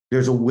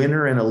there's a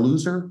winner and a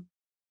loser,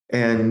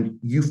 and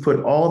you've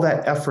put all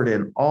that effort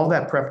in, all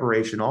that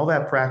preparation, all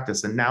that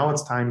practice, and now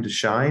it's time to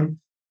shine.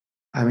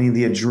 I mean,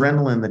 the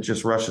adrenaline that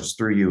just rushes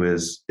through you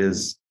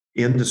is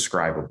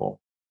indescribable.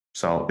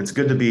 So it's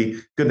good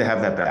to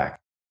have that back.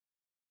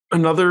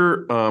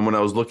 Another, when I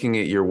was looking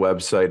at your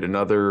website,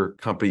 another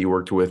company you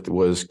worked with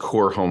was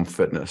Core Home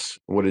Fitness.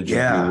 What did you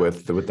do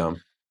with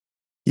them?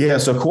 Yeah,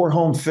 so Core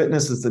Home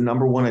Fitness is the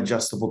 #1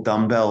 adjustable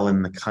dumbbell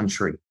in the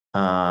country.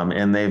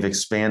 And they've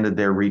expanded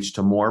their reach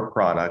to more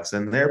products,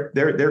 and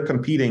they're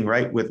competing,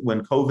 right, with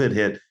when COVID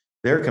hit.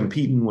 They're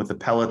competing with the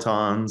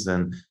Pelotons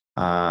and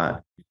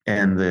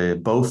the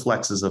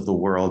Bowflexes of the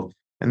world,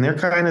 and they're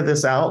kind of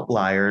this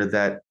outlier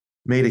that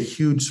made a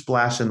huge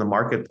splash in the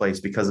marketplace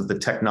because of the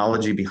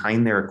technology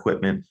behind their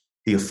equipment,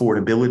 the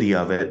affordability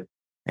of it,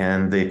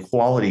 and the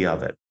quality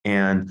of it.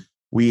 And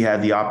we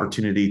had the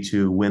opportunity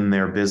to win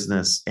their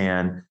business,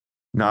 and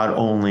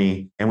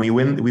we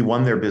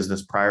won their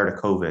business prior to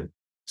COVID.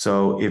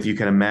 So if you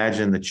can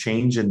imagine the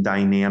change in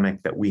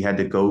dynamic that we had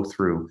to go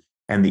through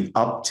and the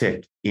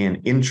uptick in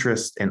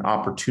interest and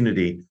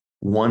opportunity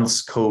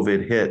once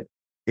COVID hit,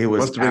 it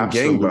was must have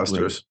been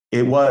gangbusters.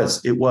 It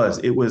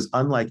was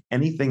unlike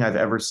anything I've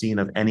ever seen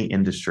of any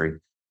industry.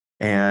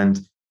 And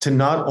to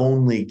not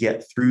only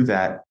get through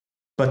that,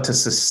 but to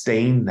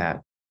sustain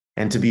that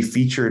and to be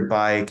featured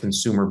by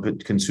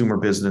consumer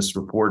business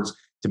reports,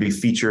 to be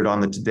featured on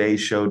the Today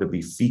Show, to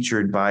be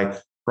featured by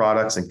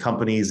products and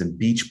companies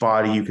and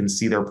Beachbody. You can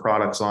see their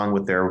products on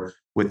with their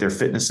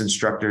fitness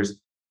instructors.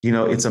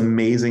 It's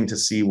amazing to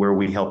see where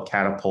we help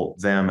catapult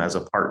them as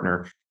a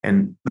partner,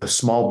 and the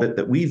small bit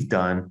that we've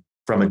done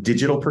from a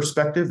digital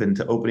perspective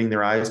into opening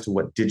their eyes to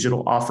what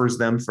digital offers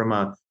them from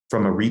a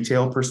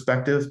retail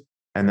perspective.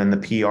 And then the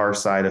PR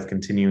side of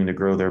continuing to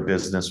grow their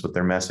business with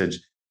their message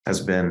has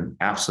been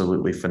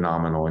absolutely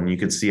phenomenal. And you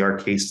could see our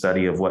case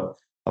study of our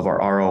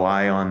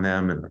ROI on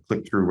them and the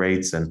click-through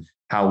rates and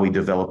how we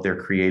develop their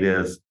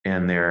creative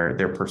and their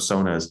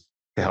personas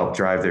to help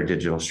drive their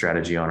digital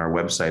strategy on our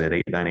website at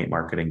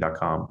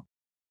 898marketing.com.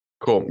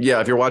 Cool. Yeah.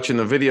 If you're watching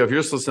the video, if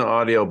you're just listening to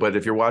audio, but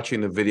if you're watching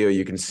the video,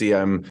 you can see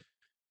I'm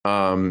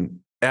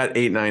at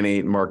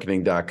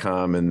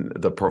 898marketing.com and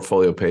the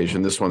portfolio page.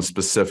 And this one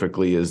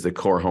specifically is the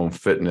Core Home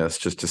Fitness,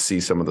 just to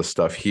see some of the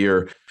stuff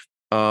here.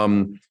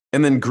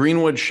 And then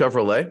Greenwood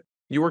Chevrolet,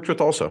 you worked with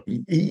also.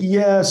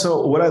 Yeah.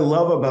 So what I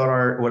love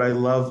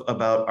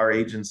about our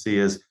agency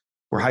is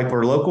we're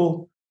hyper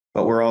local,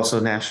 but we're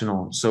also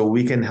national. So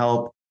we can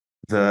help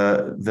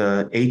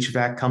the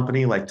HVAC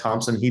company like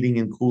Thompson Heating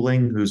and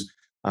Cooling, who's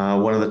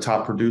one of the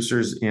top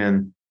producers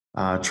in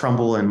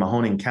Trumbull and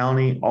Mahoning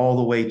County, all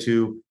the way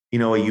to a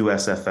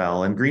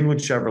USFL. And Greenwood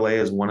Chevrolet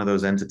is one of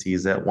those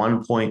entities. At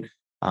one point,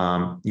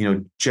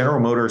 General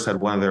Motors had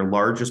one of their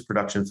largest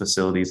production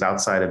facilities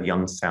outside of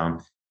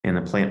Youngstown in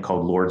a plant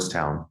called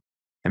Lordstown.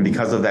 And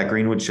because of that,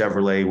 Greenwood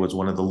Chevrolet was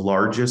one of the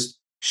largest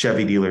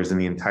Chevy dealers in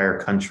the entire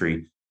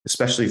country,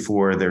 especially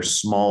for their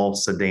small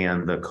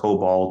sedan, the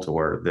Cobalt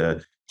or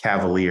the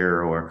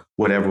Cavalier or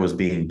whatever was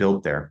being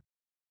built there.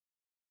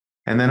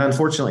 And then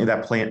unfortunately,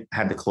 that plant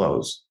had to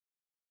close.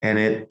 And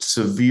it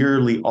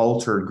severely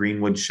altered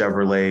Greenwood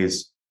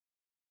Chevrolet's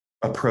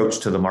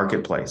approach to the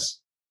marketplace.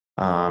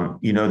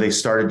 They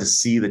started to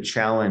see the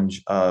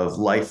challenge of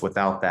life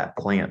without that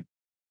plant.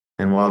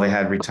 And while they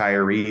had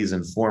retirees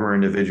and former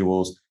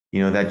individuals,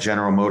 that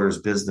General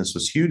Motors business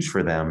was huge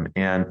for them.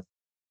 And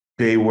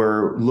they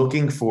were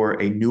looking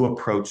for a new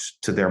approach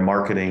to their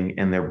marketing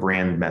and their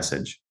brand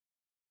message.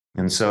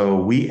 And so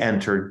we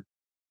entered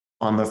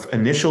on the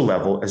initial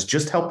level as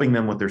just helping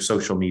them with their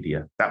social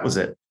media. That was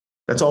it.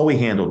 That's all we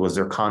handled was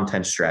their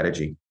content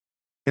strategy.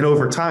 And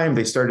over time,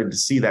 they started to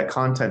see that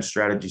content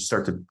strategy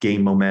start to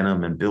gain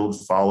momentum and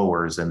build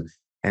followers.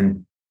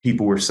 And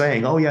people were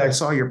saying, oh, yeah, I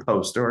saw your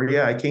post, or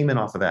yeah, I came in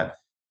off of that.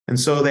 And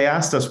so they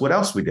asked us what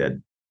else we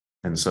did.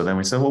 And so then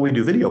we said, well, we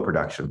do video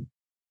production.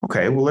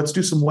 Okay, well, let's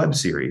do some web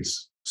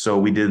series. So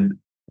we did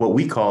what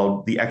we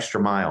called the Extra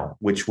Mile,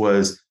 which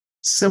was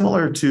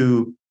similar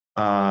to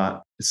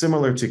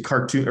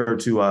cartoon or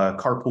to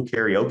carpool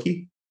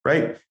karaoke,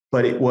 right?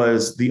 But it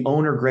was the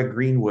owner, Greg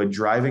Greenwood,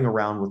 driving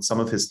around with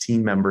some of his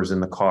team members in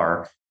the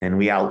car, and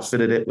we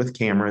outfitted it with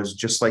cameras,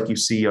 just like you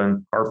see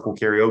on carpool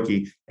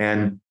karaoke,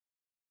 and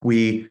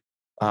we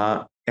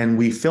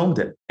filmed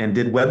it and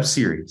did web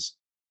series,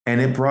 and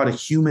it brought a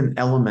human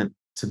element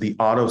to the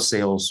auto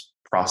sales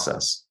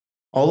process.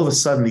 All of a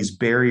sudden, these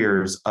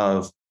barriers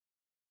of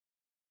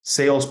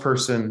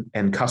salesperson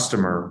and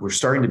customer were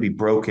starting to be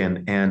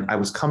broken, and I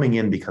was coming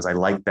in because I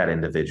liked that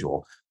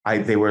individual.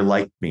 They were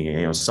like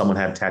me. Someone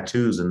had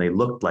tattoos and they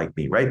looked like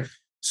me, right?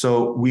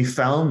 So we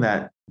found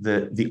that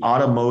the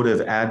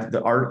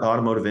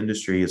automotive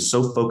industry is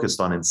so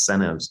focused on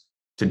incentives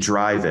to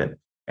drive it,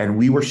 and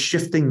we were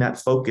shifting that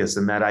focus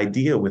and that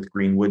idea with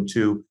Greenwood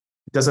to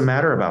it doesn't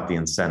matter about the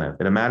incentive.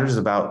 It matters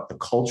about the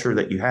culture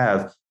that you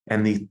have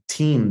and the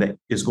team that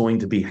is going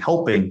to be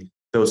helping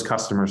those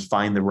customers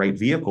find the right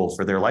vehicle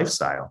for their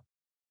lifestyle.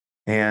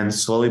 And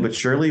slowly but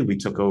surely, we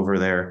took over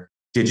their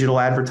digital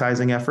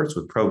advertising efforts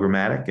with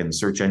programmatic and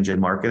search engine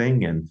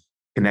marketing and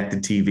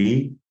connected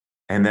TV.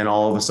 And then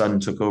all of a sudden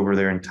took over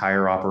their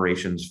entire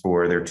operations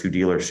for their two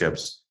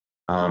dealerships.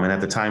 And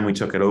at the time we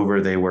took it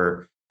over, they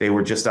were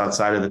just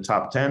outside of the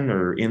top 10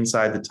 or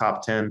inside the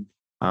top 10.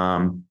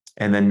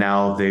 And then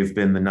now they've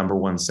been the number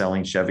one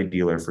selling Chevy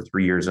dealer for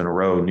 3 years in a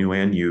row, new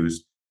and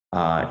used,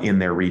 in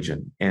their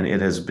region. And it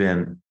has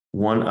been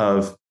one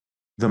of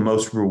the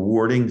most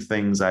rewarding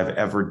things I've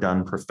ever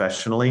done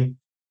professionally.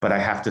 But I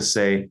have to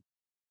say,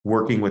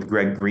 working with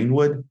Greg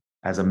Greenwood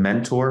as a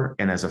mentor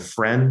and as a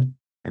friend,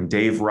 and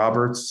Dave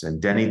Roberts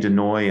and Denny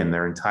Denoy and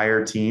their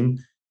entire team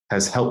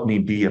has helped me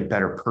be a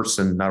better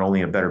person, not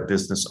only a better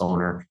business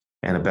owner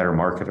and a better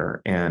marketer.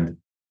 And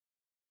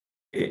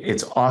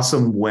it's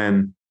awesome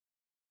when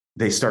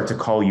they start to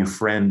call you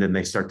friend and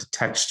they start to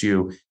text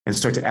you and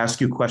start to ask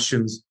you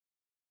questions,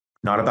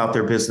 not about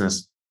their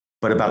business,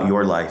 but about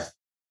your life,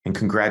 and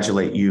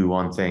congratulate you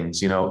on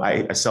things.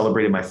 I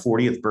celebrated my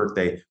 40th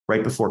birthday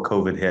right before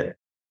COVID hit.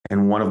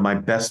 And one of my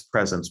best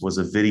presents was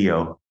a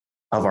video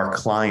of our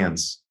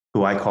clients,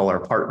 who I call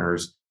our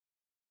partners,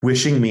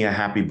 wishing me a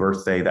happy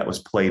birthday that was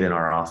played in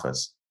our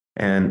office.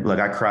 And look,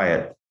 I cry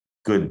at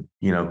good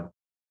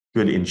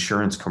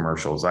insurance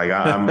commercials.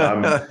 I'm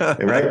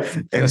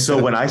right. And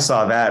so when I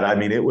saw that, I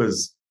mean, it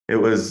was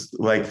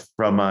like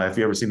from, if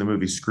you ever seen the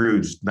movie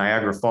Scrooge,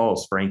 Niagara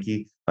Falls,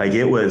 Frankie,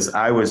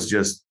 I was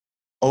just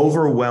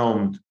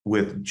overwhelmed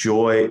with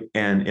joy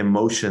and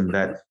emotion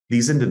that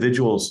these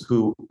individuals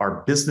who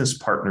are business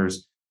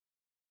partners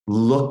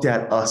looked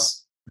at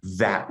us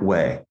that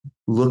way,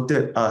 looked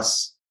at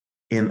us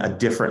in a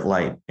different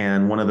light.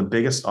 And one of the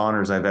biggest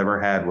honors I've ever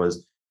had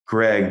was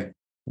Greg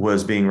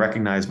was being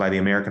recognized by the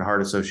American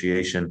Heart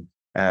Association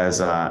as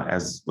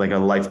like a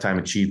lifetime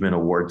achievement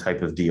award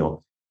type of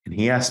deal. And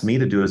he asked me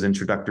to do his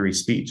introductory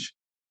speech.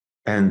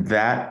 And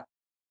that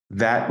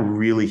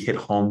really hit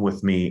home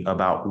with me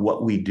about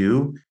what we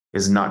do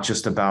is not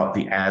just about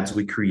the ads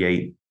we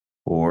create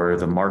or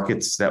the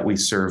markets that we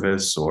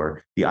service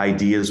or the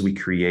ideas we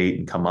create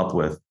and come up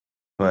with,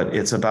 but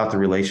it's about the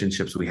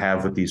relationships we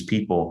have with these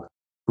people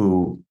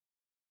who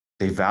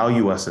they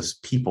value us as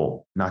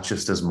people, not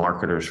just as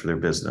marketers for their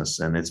business.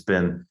 And it's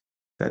been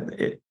that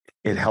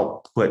it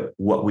helped put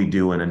what we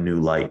do in a new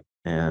light.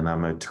 And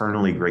I'm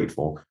eternally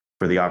grateful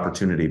for the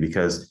opportunity,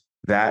 because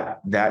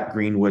that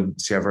Greenwood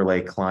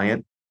Chevrolet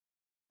client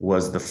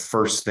was the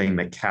first thing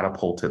that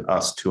catapulted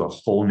us to a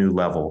whole new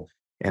level.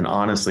 And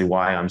honestly,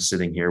 why I'm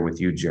sitting here with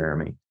you,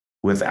 Jeremy.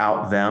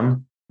 Without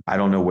them, I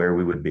don't know where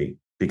we would be,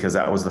 because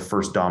that was the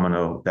first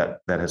domino that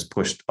has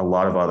pushed a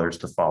lot of others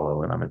to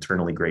follow. And I'm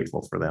eternally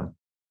grateful for them.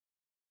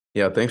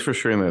 Yeah, thanks for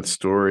sharing that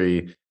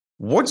story.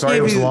 Sorry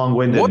it was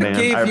long-winded,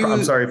 man.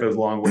 I'm sorry if it was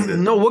long-winded.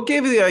 No, what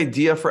gave you the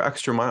idea for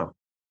Extra Mile?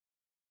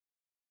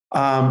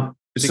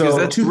 Because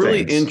that's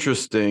really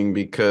interesting,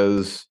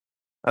 because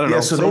I don't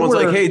know, someone's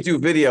like, hey, do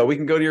video. We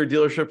can go to your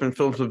dealership and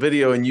film some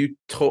video. And you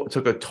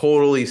took a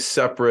totally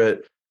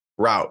separate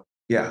route.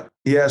 Yeah.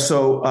 Yeah.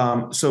 So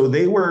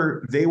they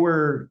were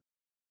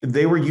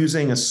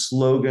using a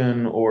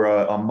slogan or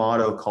a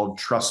motto called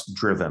trust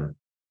driven.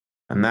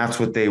 And that's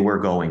what they were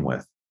going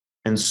with.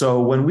 And so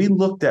when we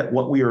looked at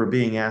what we were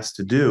being asked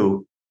to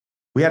do,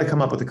 we had to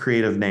come up with a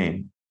creative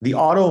name. The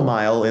Auto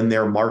Mile in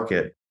their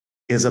market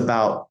is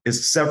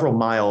several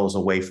miles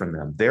away from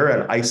them. They're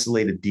an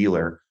isolated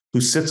dealer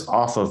who sits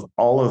off of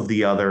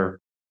the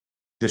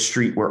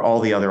street where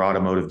all the other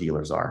automotive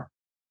dealers are.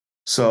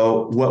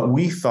 So what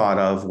we thought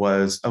of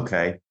was,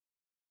 okay,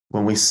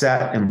 when we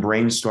sat and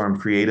brainstormed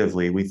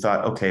creatively, we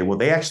thought, okay, well,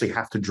 they actually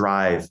have to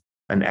drive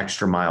an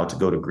extra mile to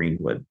go to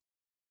Greenwood.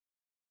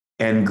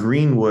 And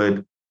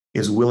Greenwood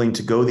is willing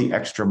to go the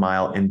extra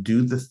mile and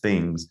do the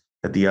things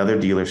that the other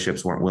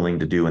dealerships weren't willing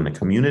to do in the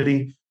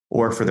community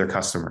or for their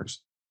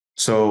customers.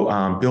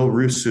 So Bill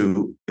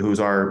Russo, who's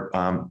our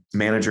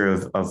manager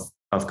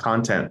of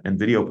content and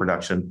video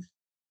production,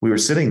 we were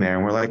sitting there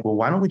and we're like, well,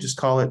 why don't we just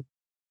call it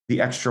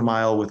the Extra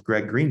Mile with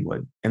Greg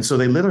Greenwood? And so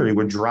they literally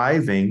were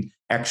driving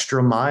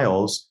extra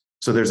miles.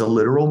 So there's a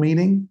literal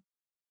meaning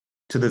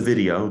to the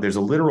video. There's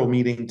a literal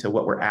meaning to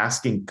what we're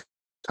asking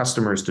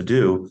customers to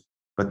do.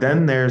 But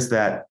then there's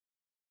that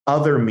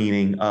other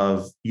meaning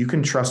of you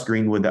can trust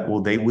Greenwood that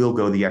they will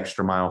go the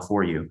extra mile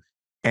for you.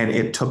 And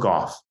it took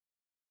off.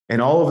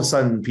 And all of a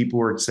sudden people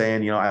were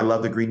saying, I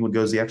love that Greenwood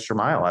goes the extra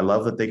mile. I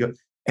love that they go.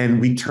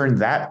 And we turned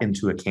that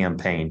into a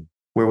campaign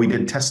where we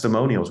did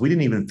testimonials. We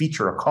didn't even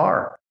feature a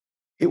car.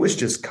 It was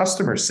just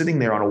customers sitting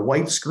there on a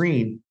white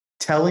screen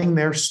telling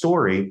their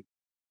story,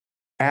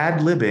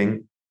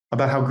 ad-libbing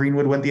about how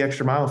Greenwood went the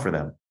extra mile for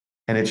them.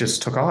 And it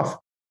just took off.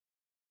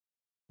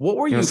 What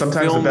were you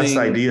sometimes filming? The best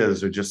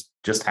ideas are just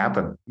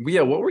happen.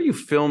 Yeah. What were you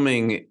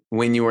filming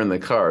when you were in the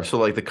car? So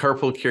like the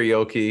carpool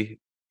karaoke.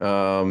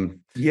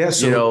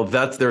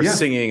 They're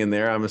singing in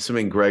there. I'm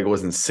assuming Greg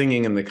wasn't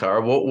singing in the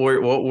car. What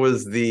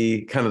was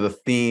the kind of the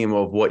theme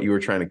of what you were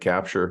trying to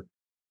capture?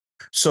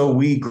 So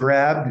we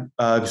grabbed.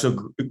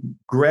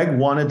 Greg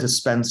wanted to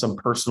spend some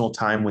personal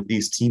time with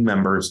these team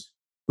members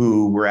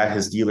who were at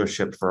his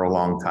dealership for a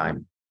long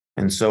time,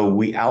 and so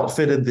we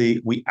outfitted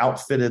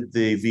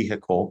the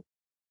vehicle.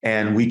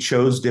 And we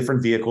chose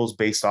different vehicles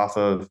based off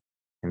of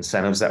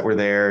incentives that were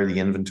there, the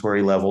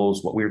inventory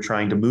levels, what we were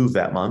trying to move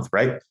that month,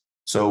 right?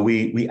 So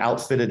we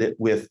outfitted it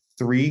with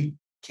 3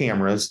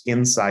 cameras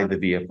inside the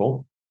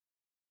vehicle.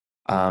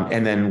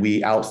 And then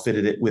we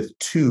outfitted it with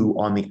 2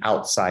 on the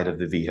outside of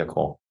the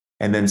vehicle.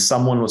 And then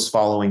someone was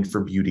following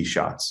for beauty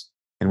shots.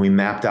 And we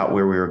mapped out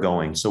where we were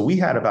going. So we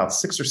had about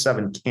 6 or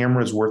 7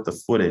 cameras worth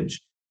of footage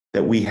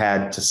that we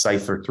had to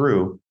cipher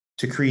through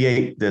to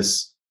create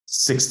this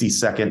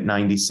 60-second,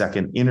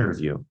 90-second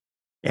interview.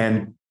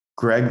 And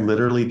Greg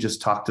literally just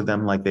talked to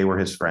them like they were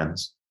his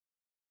friends.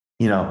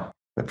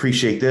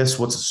 Appreciate this.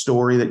 What's a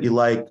story that you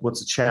like?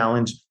 What's a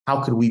challenge?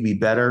 How could we be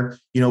better?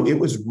 It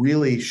was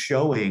really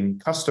showing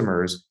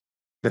customers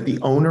that the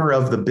owner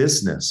of the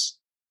business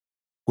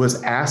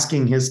was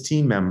asking his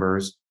team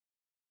members,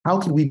 how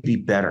can we be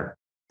better?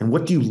 And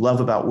what do you love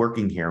about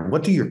working here? And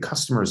what do your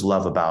customers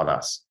love about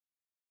us?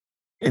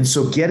 And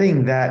so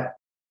getting that,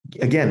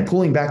 again,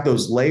 pulling back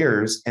those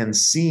layers and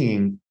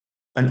seeing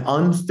an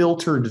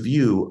unfiltered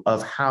view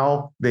of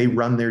how they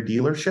run their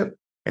dealership.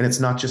 And it's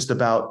not just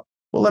about,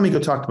 well, let me go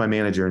talk to my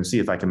manager and see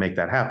if I can make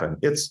that happen.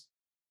 It's,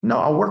 no,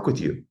 I'll work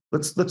with you.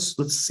 Let's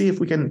see if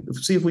we can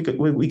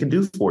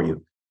do for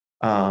you.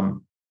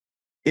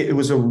 It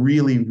was a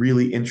really,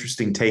 really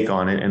interesting take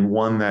on it, and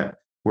one that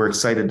we're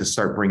excited to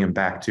start bringing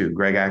back too.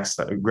 Greg asked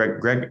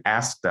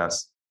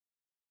us,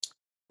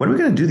 when are we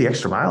going to do the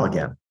extra mile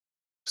again?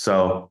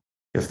 So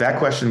if that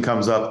question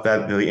comes up,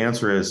 that the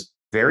answer is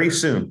very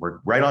soon. We're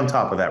right on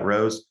top of that,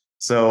 Rose.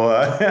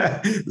 So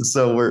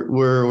so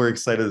we're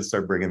excited to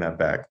start bringing that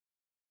back.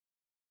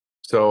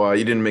 So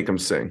you didn't make them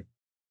sing?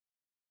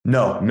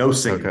 No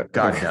singing. Okay.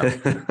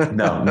 God,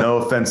 no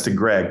offense to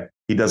Greg.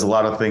 He does a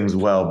lot of things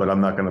well, but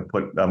I'm going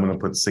to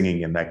put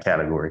singing in that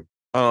category.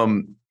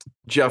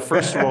 Jeff,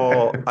 first of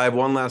all, I have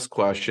one last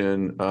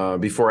question.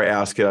 Before I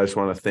ask it, I just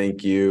want to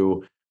thank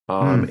you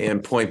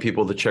and point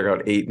people to check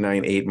out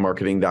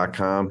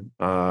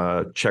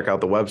 898marketing.com. Check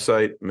out the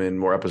website and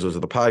more episodes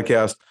of the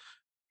podcast.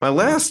 My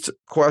last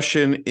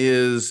question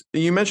is,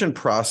 you mentioned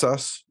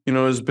process,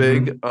 is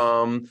big.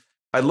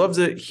 I'd love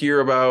to hear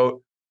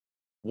about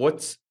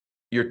what's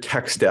your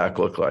tech stack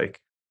look like.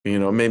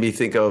 Maybe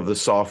think of the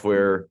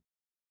software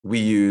we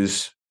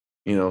use,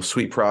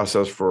 Suite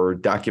Process for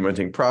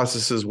documenting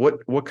processes.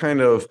 What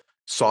kind of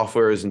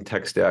softwares and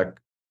tech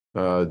stack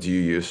do you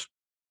use?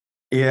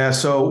 Yeah,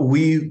 so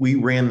we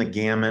ran the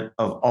gamut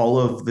of all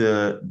of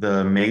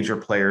the major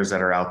players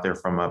that are out there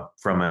from a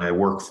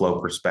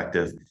workflow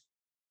perspective,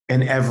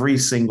 and every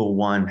single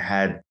one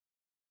had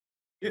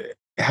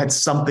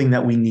something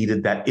that we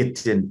needed that it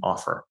didn't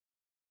offer.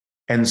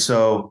 And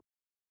so,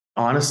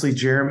 honestly,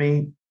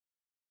 Jeremy,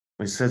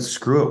 we said,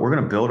 screw it, we're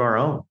going to build our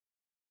own.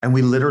 And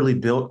we literally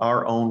built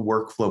our own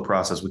workflow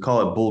process. We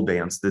call it Bull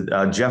Dance.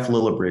 Jeff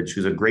Lillibridge,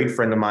 who's a great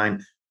friend of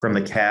mine from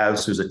the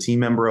Cavs, who's a team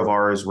member of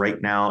ours right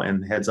now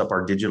and heads up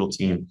our digital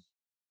team.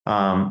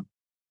 I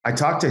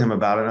talked to him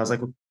about it, and I was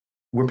like,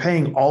 we're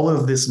paying all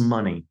of this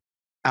money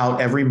out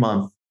every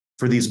month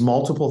for these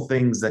multiple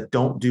things that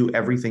don't do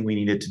everything we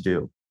needed to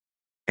do.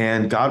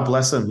 And God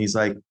bless him. He's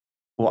like,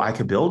 well, I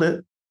could build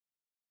it.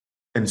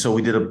 And so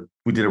we did a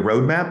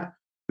roadmap.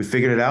 We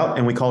figured it out,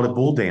 and we called it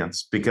Bull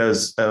Dance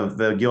because of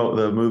the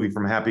movie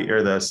from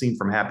the scene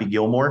from Happy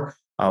Gilmore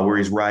where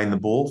he's riding the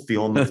bull,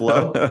 feeling the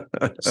flow.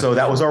 So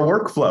that was our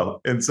workflow.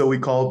 And so we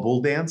call it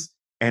Bull Dance,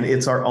 and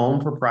it's our own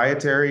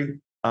proprietary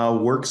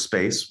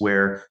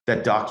workspace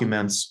that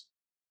documents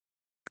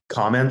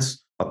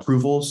comments,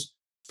 approvals,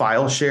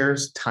 file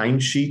shares,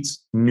 timesheets,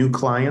 new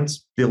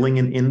clients, billing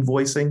and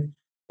invoicing,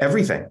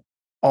 everything,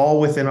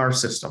 all within our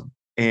system.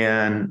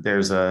 And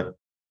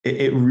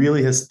it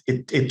really has,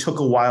 it took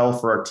a while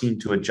for our team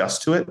to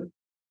adjust to it.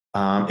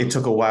 It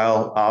took a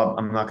while,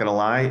 I'm not going to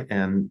lie.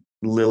 And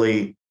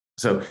Lily,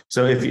 so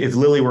if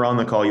Lily were on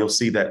the call, you'll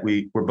see that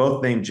we're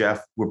both named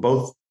Jeff. We're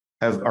both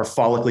are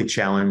follically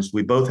challenged.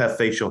 We both have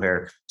facial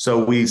hair.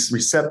 So we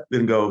reset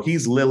and go,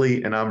 he's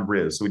Lily and I'm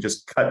Riz. So we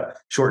just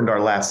shortened our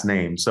last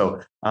name.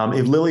 So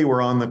if Lily were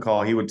on the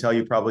call, he would tell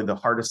you probably the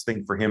hardest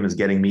thing for him is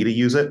getting me to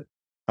use it.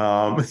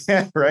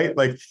 Right.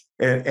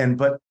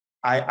 But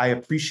I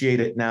appreciate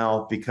it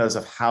now because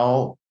of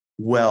how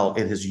well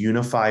it has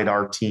unified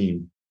our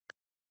team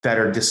that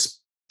are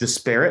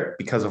disparate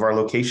because of our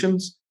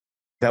locations,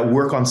 that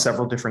work on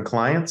several different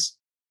clients.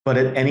 But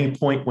at any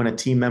point when a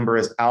team member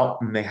is out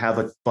and they have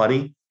a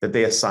buddy that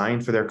they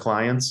assign for their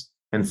clients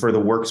and for the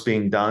works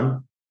being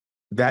done,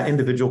 that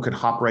individual could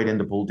hop right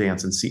into Bull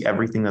Dance and see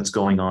everything that's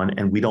going on,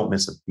 and we don't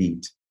miss a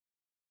beat.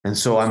 And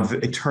so I'm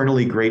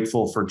eternally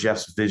grateful for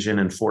Jeff's vision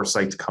and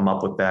foresight to come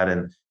up with that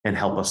and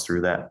help us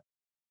through that.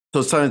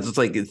 So sometimes it's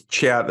like it's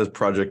chat, it's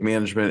project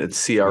management,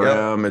 it's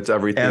CRM, It's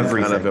everything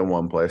kind of in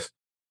one place.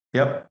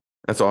 Yep.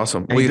 That's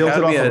awesome. And he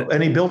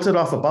built it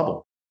off a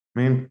bubble. I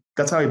mean,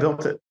 that's how he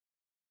built it.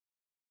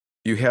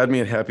 You had me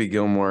at Happy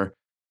Gilmore.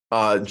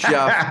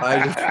 Jeff,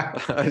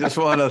 I just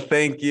want to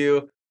thank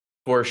you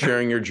for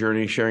sharing your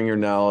journey, sharing your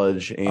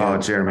knowledge.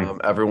 And Jeremy.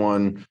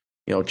 Everyone,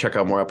 check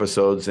out more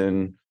episodes.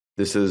 And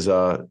this is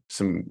a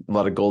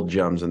lot of gold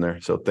gems in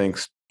there. So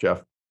thanks,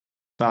 Jeff.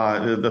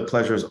 The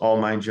pleasure is all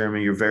mine,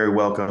 Jeremy. You're very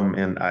welcome.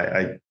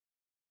 And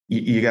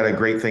you got a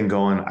great thing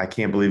going. I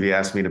can't believe you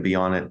asked me to be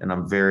on it. And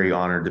I'm very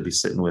honored to be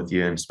sitting with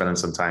you and spending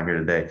some time here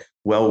today.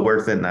 Well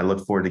worth it. And I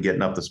look forward to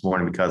getting up this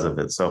morning because of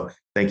it. So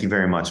thank you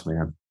very much,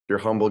 man. You're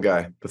a humble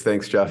guy. But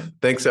thanks, Jeff.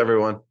 Thanks,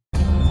 everyone.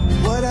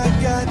 What I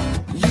got,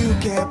 you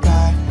can't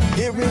buy.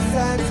 It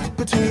resides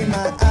between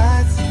my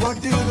eyes.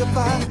 Walked through the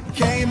fire,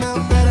 came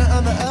out better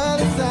on the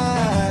other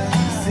side.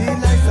 See,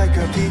 life's like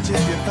a beach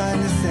if you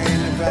find the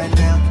sand right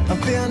now.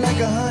 I'm feeling like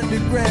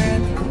 $100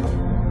 grand.